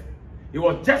Joseph, he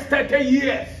was just 30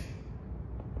 years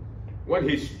when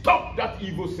he stopped that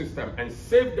evil system and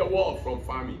saved the world from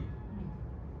famine.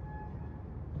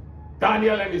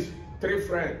 Daniel and his 3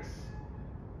 friends,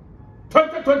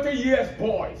 20 years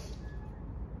boys,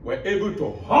 were able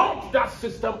to halt that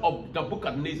system of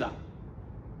Nebuchadnezzar.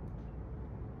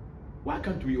 Why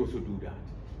can't we also do that?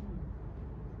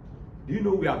 Do you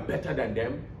know we are better than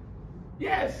them?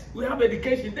 Yes, we have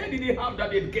education. They didn't have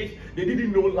that education. They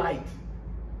didn't know light.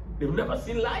 They've never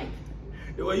seen light.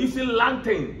 They were using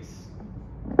lanterns.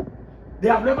 They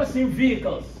have never seen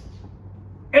vehicles,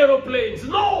 aeroplanes.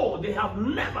 No, they have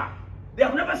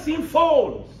never seen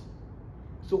phones.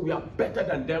 So we are better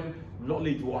than them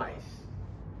knowledge-wise.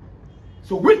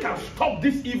 So we can stop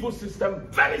this evil system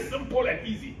very simple and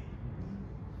easy.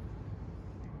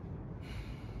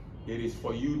 It is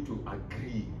for you to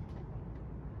agree,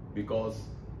 because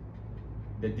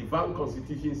the divine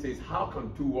constitution says, how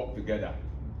can 2 walk together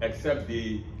except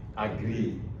they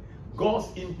agree? God's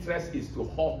interest is to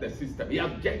halt the system. He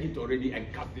has judged it already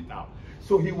and cast it out.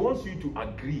 So he wants you to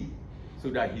agree so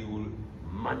that he will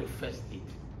manifest it.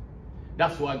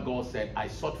 That's why God said, I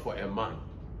sought for a man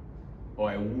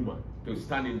or a woman to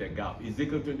stand in the gap.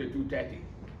 Ezekiel 22:30.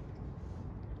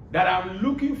 That I'm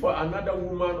looking for another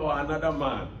woman or another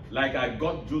man, like I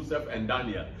got Joseph and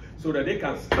Daniel, so that they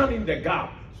can stand in the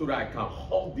gap, so that I can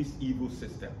halt this evil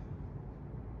system.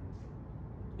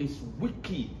 It's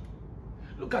wicked.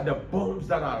 Look at the bombs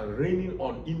that are raining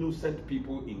on innocent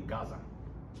people in Gaza.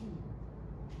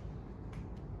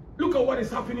 Look at what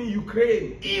is happening in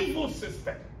Ukraine. Evil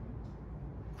system.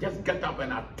 Just get up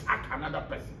and attack another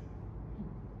person.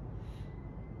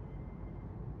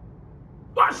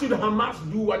 Why should Hamas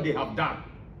do what they have done?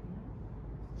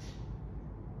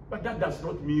 But that does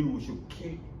not mean we should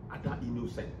kill other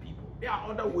innocent people. There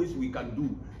are other ways we can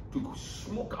do to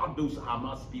smoke out those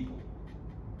Hamas people.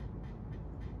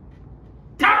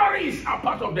 Terrorists are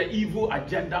part of the evil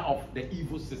agenda of the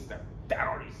evil system.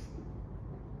 Terrorists.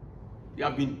 They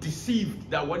have been deceived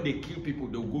that when they kill people,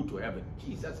 they'll go to heaven.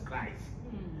 Jesus Christ.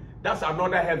 That's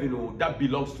another heaven that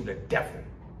belongs to the devil,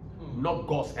 not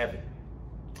God's heaven.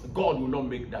 God will not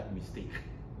make that mistake.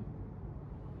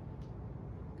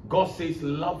 God says,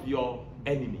 love your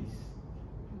enemies.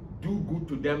 Do good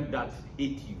to them that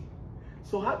hate you.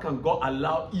 So how can God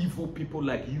allow evil people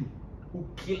like you, who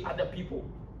kill other people,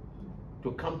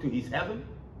 to come to his heaven?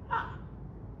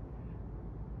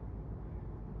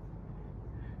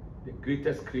 The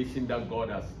greatest creation that God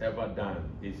has ever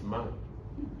done is man.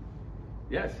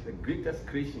 Yes, the greatest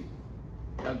creation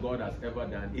that God has ever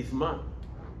done is man.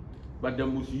 But the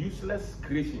most useless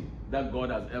creation that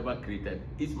God has ever created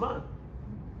is man.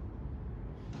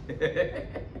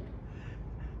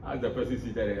 As the person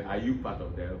seated there, are you part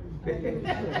of them?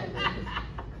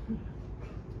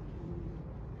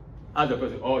 As the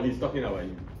person, oh, he's talking about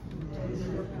you.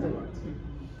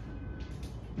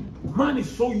 Man is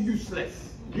so useless.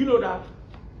 Do you know that?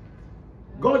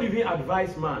 God even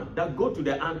advised man that go to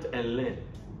the ant and learn.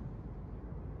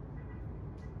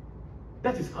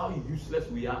 That is how useless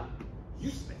we are.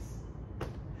 Useless.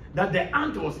 That the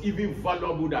ant was even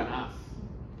valuable than us.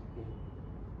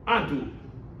 Ant.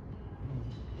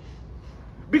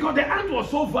 Because the ant was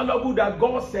so valuable that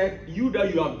God said, you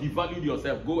that you have devalued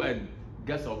yourself, go and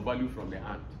get some value from the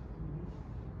ant.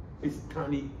 It's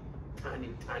tiny, tiny,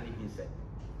 tiny insect.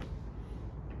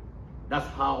 That's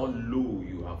how low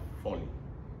you have fallen.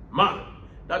 Man,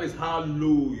 that is how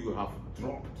low you have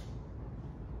dropped.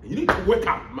 You need to wake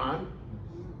up, man.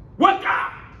 Wake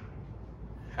up!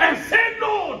 And say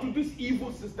no to this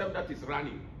evil system that is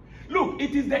running. Look,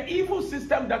 it is the evil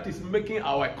system that is making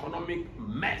our economic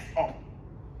mess up.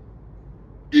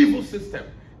 Evil system.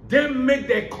 They make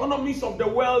the economies of the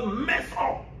world mess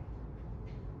up.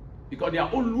 Because they are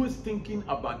always thinking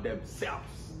about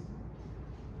themselves.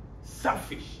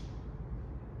 Selfish.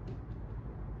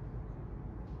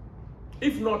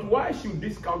 If not, why should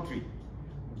this country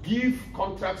give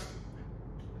contracts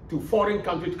to foreign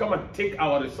countries to come and take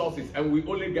our resources and we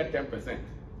only get 10%?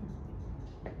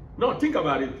 No, think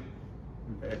about it.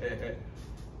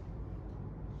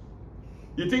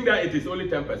 You think that it is only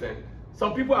 10%?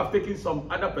 Some people have taken some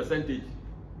other percentage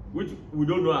which we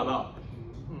don't know about.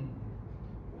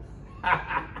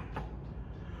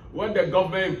 When the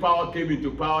government in power came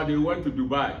into power, they went to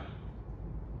Dubai.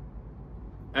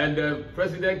 And the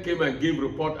president came and gave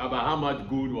report about how much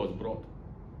gold was brought.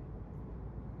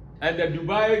 And the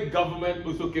Dubai government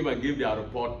also came and gave their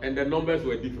report, and the numbers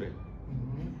were different.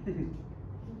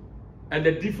 And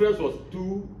the difference was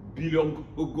 $2 billion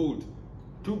gold,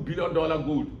 $2 billion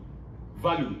gold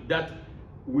value that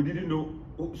we didn't know.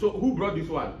 So who brought this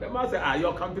one? The man said,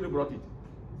 your country brought it.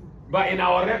 But in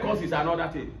our records, it's another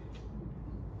thing.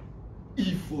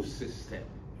 Evil system,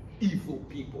 evil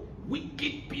people,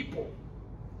 wicked people,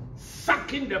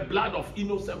 sucking the blood of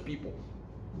innocent people.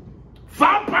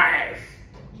 Vampires!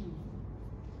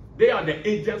 They are the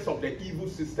agents of the evil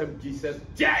system Jesus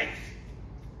judged.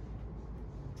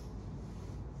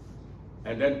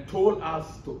 And then told us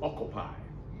to occupy.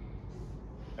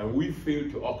 And we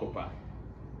failed to occupy.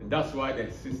 And that's why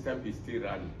the system is still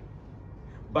running.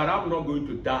 But I'm not going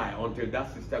to die until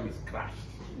that system is crushed.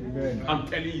 Amen. I'm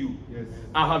telling you, Yes.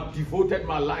 I have devoted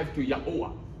my life to Yahweh.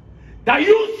 That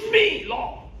use me,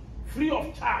 Lord, free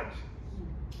of charge,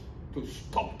 to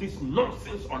stop this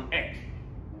nonsense on earth.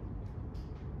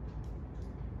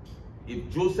 If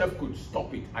Joseph could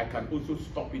stop it, I can also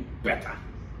stop it better.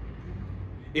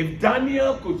 If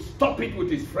Daniel could stop it with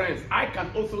his friends, I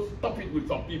can also stop it with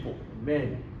some people.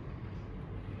 Amen.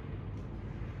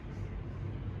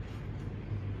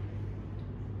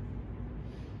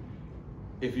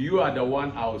 If you are the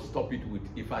one, I will stop it with.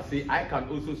 If I say I can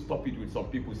also stop it with some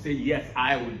people, say yes,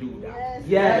 I will do that.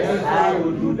 Yes, I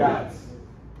will do that.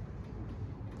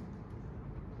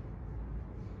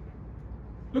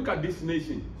 Look at this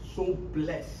nation, so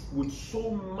blessed with so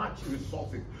much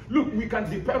resources. Look, we can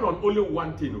depend on only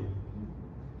one thing,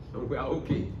 and we are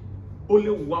okay. Only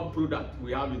one product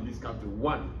we have in this country.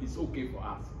 One is okay for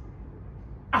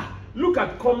us. Look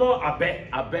at common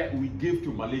abe we gave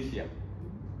to Malaysia.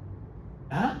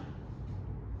 Huh?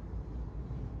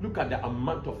 Look at the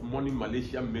amount of money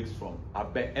Malaysia makes from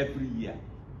abe every year.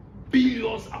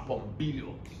 Billions upon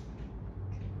billions.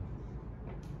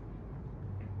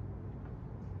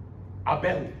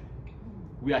 Abel,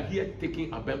 we are here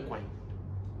taking Abel coin.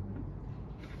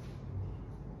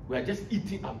 We are just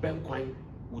eating Abel coin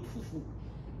with fufu.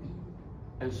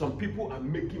 And some people are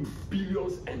making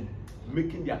billions and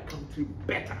making their country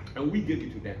better. And we gave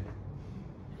it to them.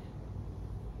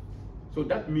 So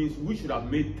that means we should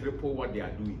have made triple what they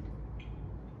are doing.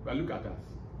 But look at us.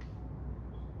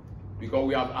 Because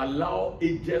we have allowed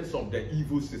agents of the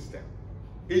evil system.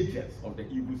 Agents of the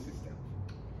evil system.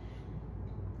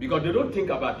 Because they don't think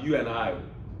about you and I.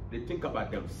 They think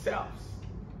about themselves.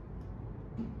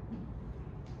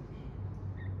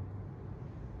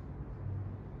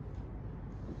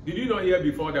 Did you know here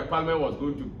before the parliament was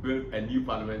going to build a new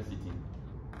parliament city?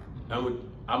 And with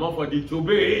among for the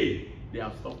Chobe, they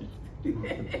have stopped it.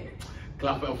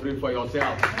 Clap offering for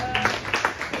yourself.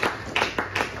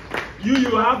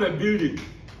 You have a building.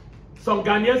 Some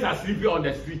Ghanaians are sleeping on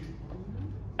the street.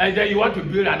 And then you want to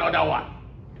build another one.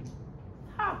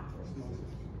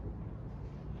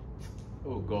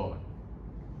 Oh God.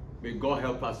 May God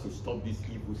help us to stop this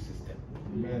evil system.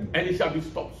 Amen. And it shall be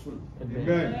stopped soon.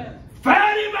 Amen.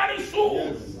 Very, very soon.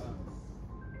 Yes.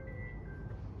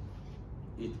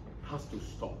 It has to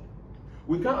stop.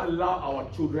 We can't allow our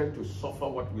children to suffer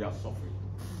what we are suffering.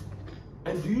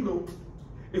 And do you know,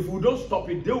 if we don't stop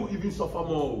it, they will even suffer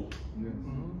more. Yes.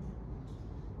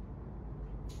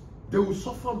 They will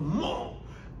suffer more.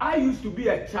 I used to be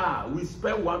a child. We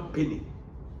spent 1 penny.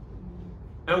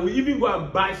 And we even go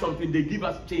and buy something, they give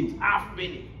us change, half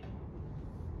penny.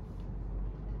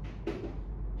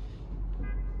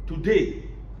 Today,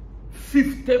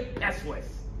 50 pesos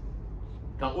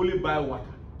can only buy water.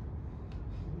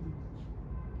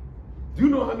 Do you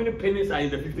know how many pennies are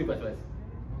in the 50 pesos?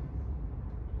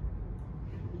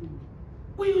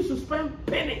 We used to spend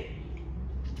penny.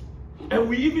 And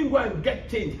we even go and get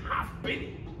change, half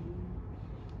penny.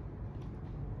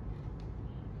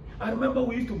 I remember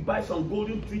we used to buy some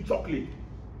golden tree chocolate.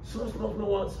 Small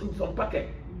ones in some packet.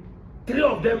 3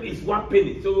 of them is 1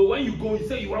 penny. So when you go, you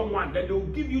say you want 1, then they will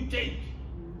give you change.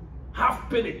 Half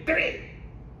penny, 3.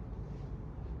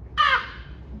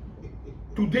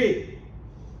 Today,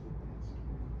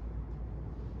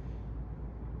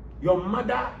 your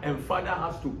mother and father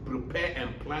has to prepare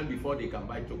and plan before they can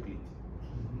buy chocolate.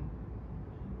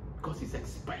 because it's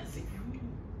expensive.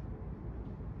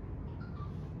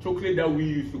 Chocolate that we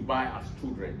used to buy as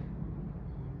children,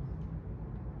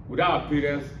 without our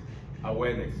parents'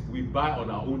 awareness, we buy on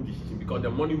our own decision because the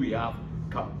money we have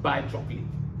can buy chocolate.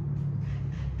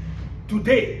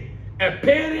 Today, a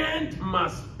parent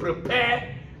must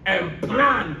prepare and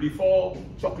plan before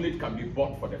chocolate can be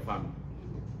bought for the family.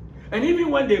 And even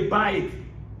when they buy it,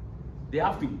 they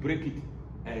have to break it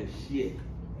and share.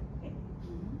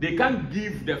 They can't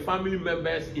give the family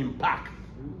members in pack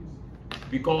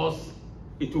because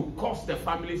it will cost the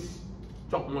families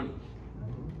chop money.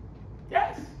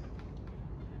 Yes.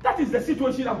 That is the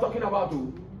situation I'm talking about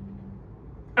too.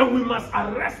 And we must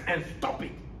arrest and stop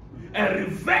it and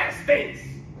reverse things.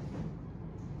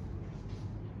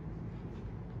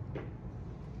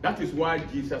 That is why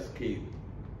Jesus came.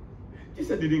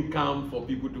 Jesus didn't come for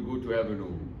people to go to heaven. No.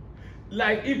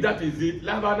 Like if that is it,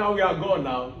 like now we are gone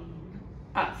now.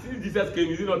 Since Jesus came,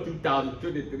 is it not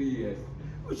 2023 years?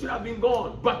 We should have been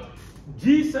gone. But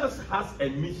Jesus has a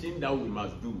mission that we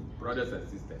must do, brothers and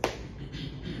sisters.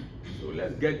 So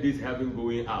let's get this heaven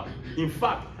going out. In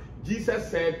fact, Jesus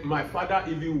said, my Father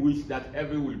even wished that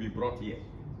heaven will be brought here.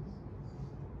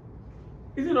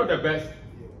 Is it not the best?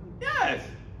 Yes.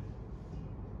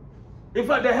 In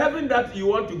fact, the heaven that you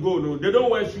want to go, no, they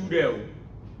don't wear shoes there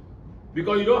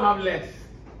because you don't have legs.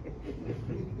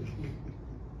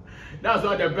 That's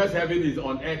why the best heaven is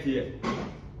on earth here.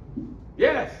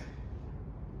 Yes.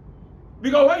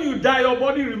 Because when you die, your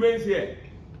body remains here.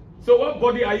 So what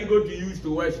body are you going to use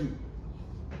to wear shoes?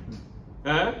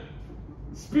 Huh?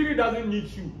 Spirit doesn't need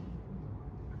shoes.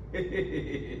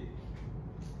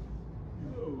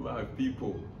 Oh, my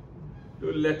people.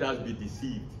 Don't let us be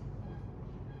deceived.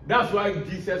 That's why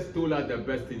Jesus told us the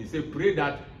best thing. He said, pray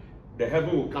that the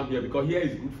heaven will come here because here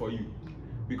is good for you.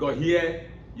 Because here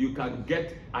you can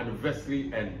get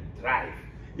anniversary and drive.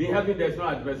 In heaven, there's no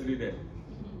anniversary there.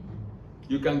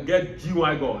 You can get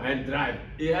G-Wagon and drive.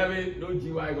 In heaven, no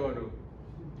G-Wagon,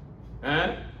 no.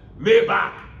 Eh?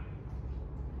 Maybach.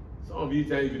 Some of you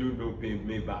say if you don't know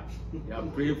Maybach, you are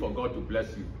praying for God to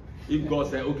bless you. If God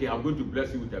said, okay, I'm going to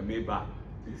bless you with a Maybach,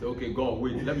 he said, okay, God,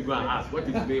 wait, let me go and ask, what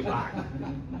is Maybach?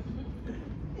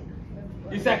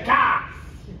 It's a car.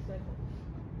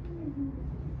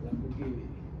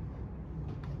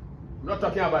 I'm not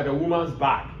talking about the woman's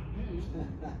bag.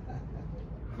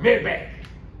 Maybach.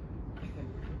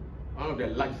 One of the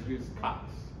luxurious cars.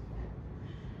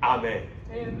 Amen.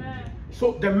 Amen.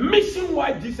 So the mission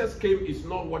why Jesus came is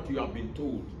not what you have been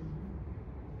told.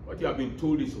 What you have been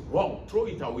told is wrong. Throw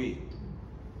it away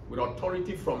with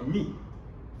authority from me.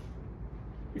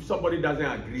 If somebody doesn't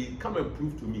agree, come and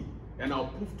prove to me, and I'll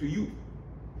prove to you.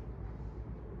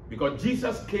 Because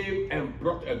Jesus came and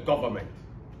brought a government.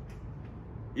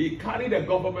 He carried a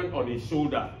government on his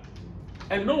shoulder.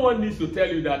 And no one needs to tell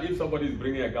you that if somebody is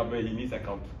bringing a government, he needs a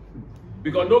country.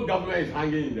 Because no government is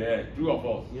hanging in the air, true or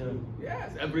false? Yeah.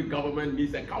 Yes, every government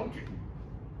needs a country.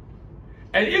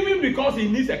 And even because he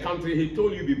needs a country, he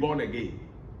told you be born again.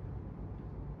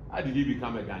 How did he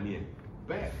become a Ghanaian?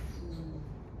 Birth.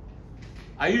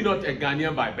 Are you not a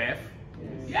Ghanaian by birth?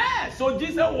 Yes. Yeah, so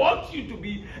Jesus wants you to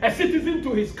be a citizen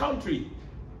to his country.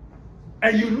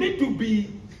 And you need to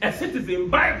be a citizen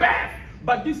by birth.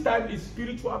 But this time it's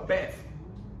spiritual birth.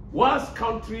 Whilst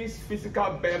countries'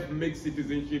 physical birth makes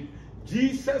citizenship,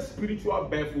 Jesus' spiritual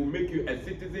birth will make you a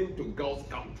citizen to God's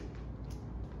country.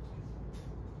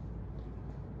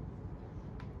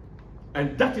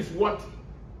 And that is what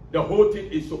the whole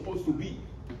thing is supposed to be.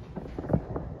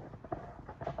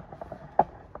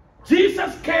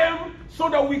 Jesus came so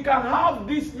that we can have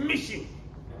this mission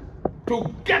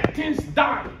to get things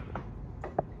done.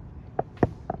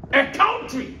 A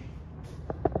country,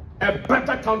 a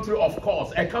better country, of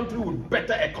course, a country with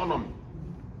better economy.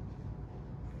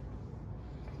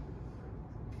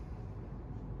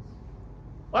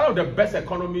 One of the best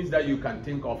economies that you can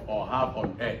think of or have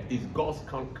on earth is God's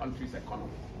country's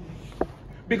economy.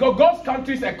 Because God's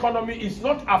country's economy is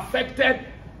not affected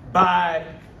by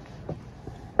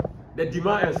the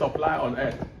demand and supply on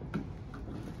earth.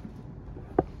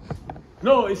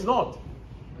 No, it's not.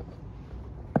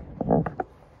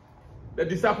 The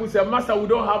disciples said, Master, we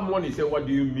don't have money. He said, what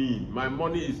do you mean? My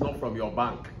money is not from your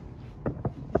bank.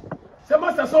 He said,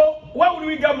 Master, so where will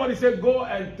we get money? He said, go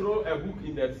and throw a hook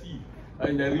in the sea,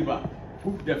 in the river,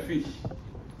 hook the fish,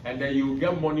 and then you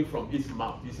get money from its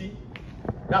mouth. You see?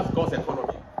 That's God's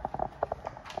economy.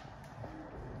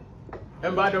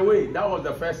 And by the way, that was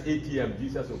the first ATM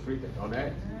Jesus operated on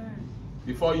earth.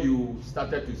 Before you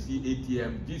started to see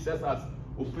ATM, Jesus has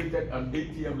operated an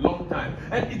ATM long time.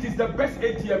 And it is the best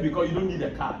ATM because you don't need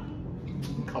a card.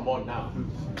 Come on now.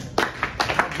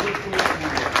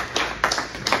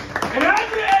 In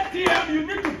every ATM, you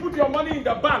need to put your money in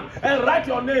the bank and write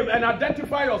your name and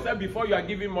identify yourself before you are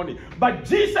giving money. But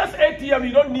Jesus ATM,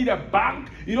 you don't need a bank,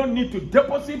 you don't need to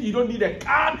deposit, you don't need a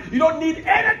card, you don't need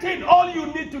anything. All you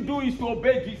need to do is to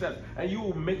obey Jesus, and you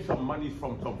will make some money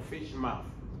from some fish mouth.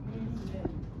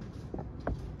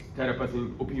 Tell the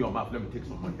person, open your mouth, let me take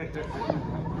some money.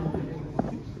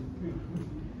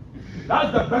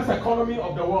 That's the best economy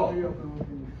of the world.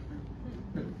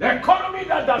 The economy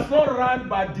that does not run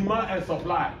by demand and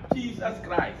supply. Jesus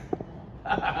Christ.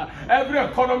 Every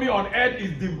economy on earth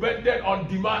is dependent on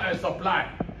demand and supply.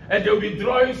 And there will be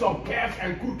drawings of calves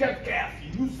and crooked calves,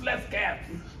 useless calves.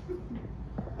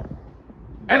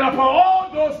 And upon all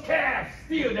those calves,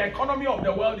 still the economy of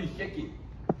the world is shaking.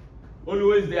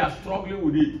 Always they are struggling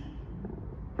with it.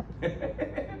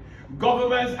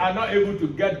 Governments are not able to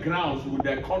get grounds with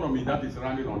the economy that is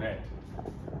running on earth.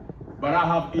 But I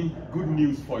have good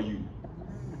news for you.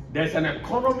 There's an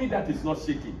economy that is not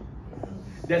shaking.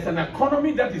 There's an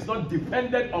economy that is not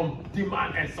dependent on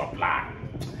demand and supply.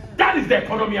 That is the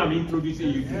economy I'm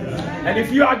introducing you to. And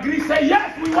if you agree, say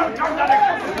yes, we welcome that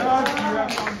economy.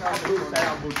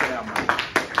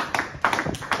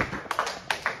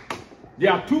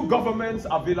 There are two governments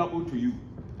available to you.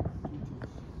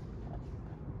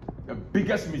 The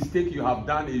biggest mistake you have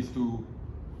done is to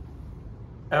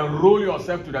enroll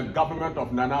yourself to the government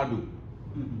of Nanado.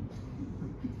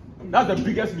 That's the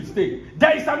biggest mistake.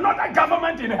 There is another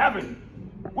government in heaven,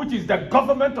 which is the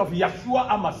government of Yeshua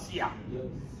HaMashiach.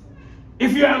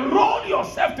 If you enroll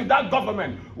yourself to that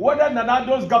government, whether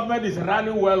Nanado's government is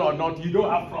running well or not, you don't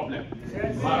have problem.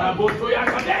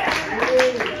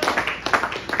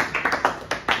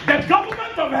 The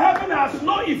government of heaven has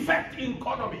no effect in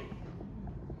economy.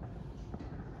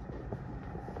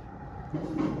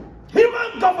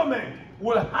 Human government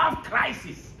will have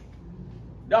crisis.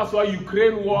 That's why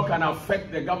Ukraine war can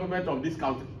affect the government of this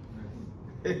country.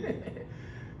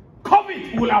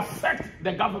 COVID will affect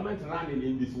the government running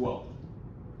in this world.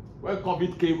 When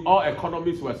COVID came, all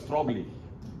economies were struggling.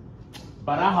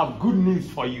 But I have good news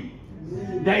for you.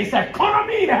 There is an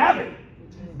economy in heaven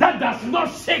that does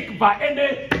not shake by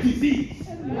any disease,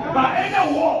 by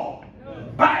any war,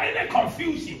 by any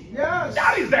confusion. Yes.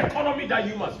 That is the economy that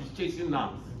you must be chasing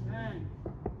now.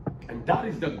 And that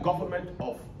is the government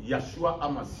of Yeshua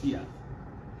HaMashiach.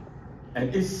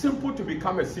 And it's simple to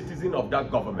become a citizen of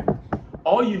that government.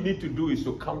 All you need to do is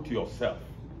to come to yourself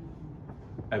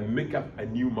and make up a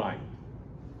new mind.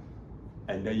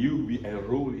 And then you'll be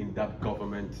enrolled in that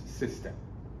government system.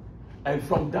 And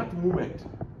from that moment,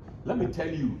 let me tell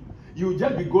you, you'll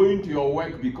just be going to your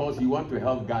work because you want to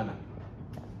help Ghana.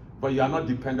 But you are not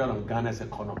dependent on Ghana's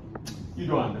economy. You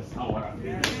don't understand what I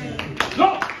mean.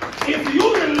 So, if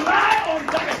you rely on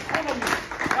that economy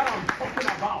that I'm talking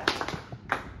about,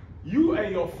 you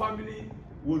and your family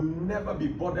will never be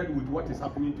bothered with what is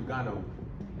happening to Ghana.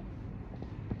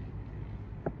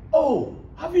 Oh,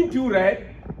 haven't you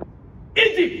read?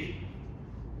 Egypt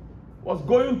was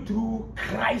going through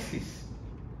crisis.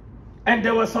 And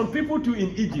there were some people too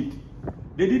in Egypt.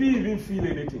 They didn't even feel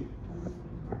anything.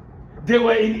 They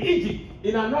were in Egypt,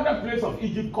 in another place of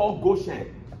Egypt called Goshen,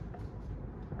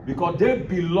 because they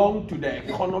belonged to the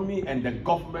economy and the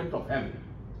government of heaven.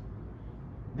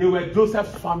 They were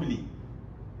Joseph's family.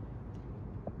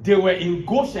 They were in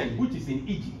Goshen, which is in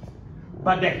Egypt.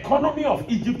 But the economy of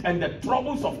Egypt and the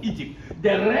troubles of Egypt, the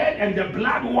red and the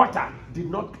blood water, did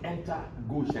not enter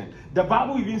Goshen. The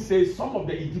Bible even says some of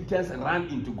the Egyptians ran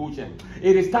into Goshen.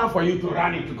 It is time for you to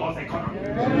run into God's economy.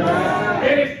 Amen.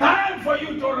 It is time for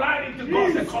you to run into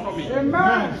God's economy.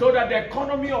 Amen. So that the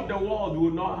economy of the world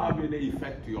will not have any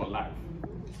effect to your life.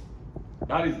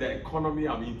 That is the economy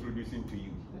I'm introducing to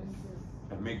you.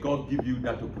 And may God give you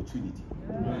that opportunity.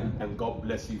 Amen. And God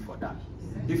bless you for that.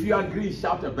 If you agree,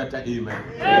 shout a better amen.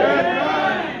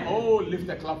 Amen. Oh, lift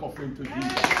a clap of him to Jesus.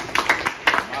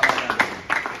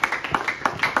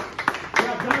 We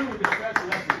are done with the first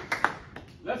lesson.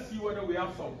 Let's see whether we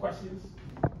have some questions.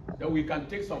 Then we can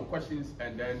take some questions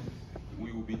and then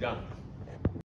we will be done.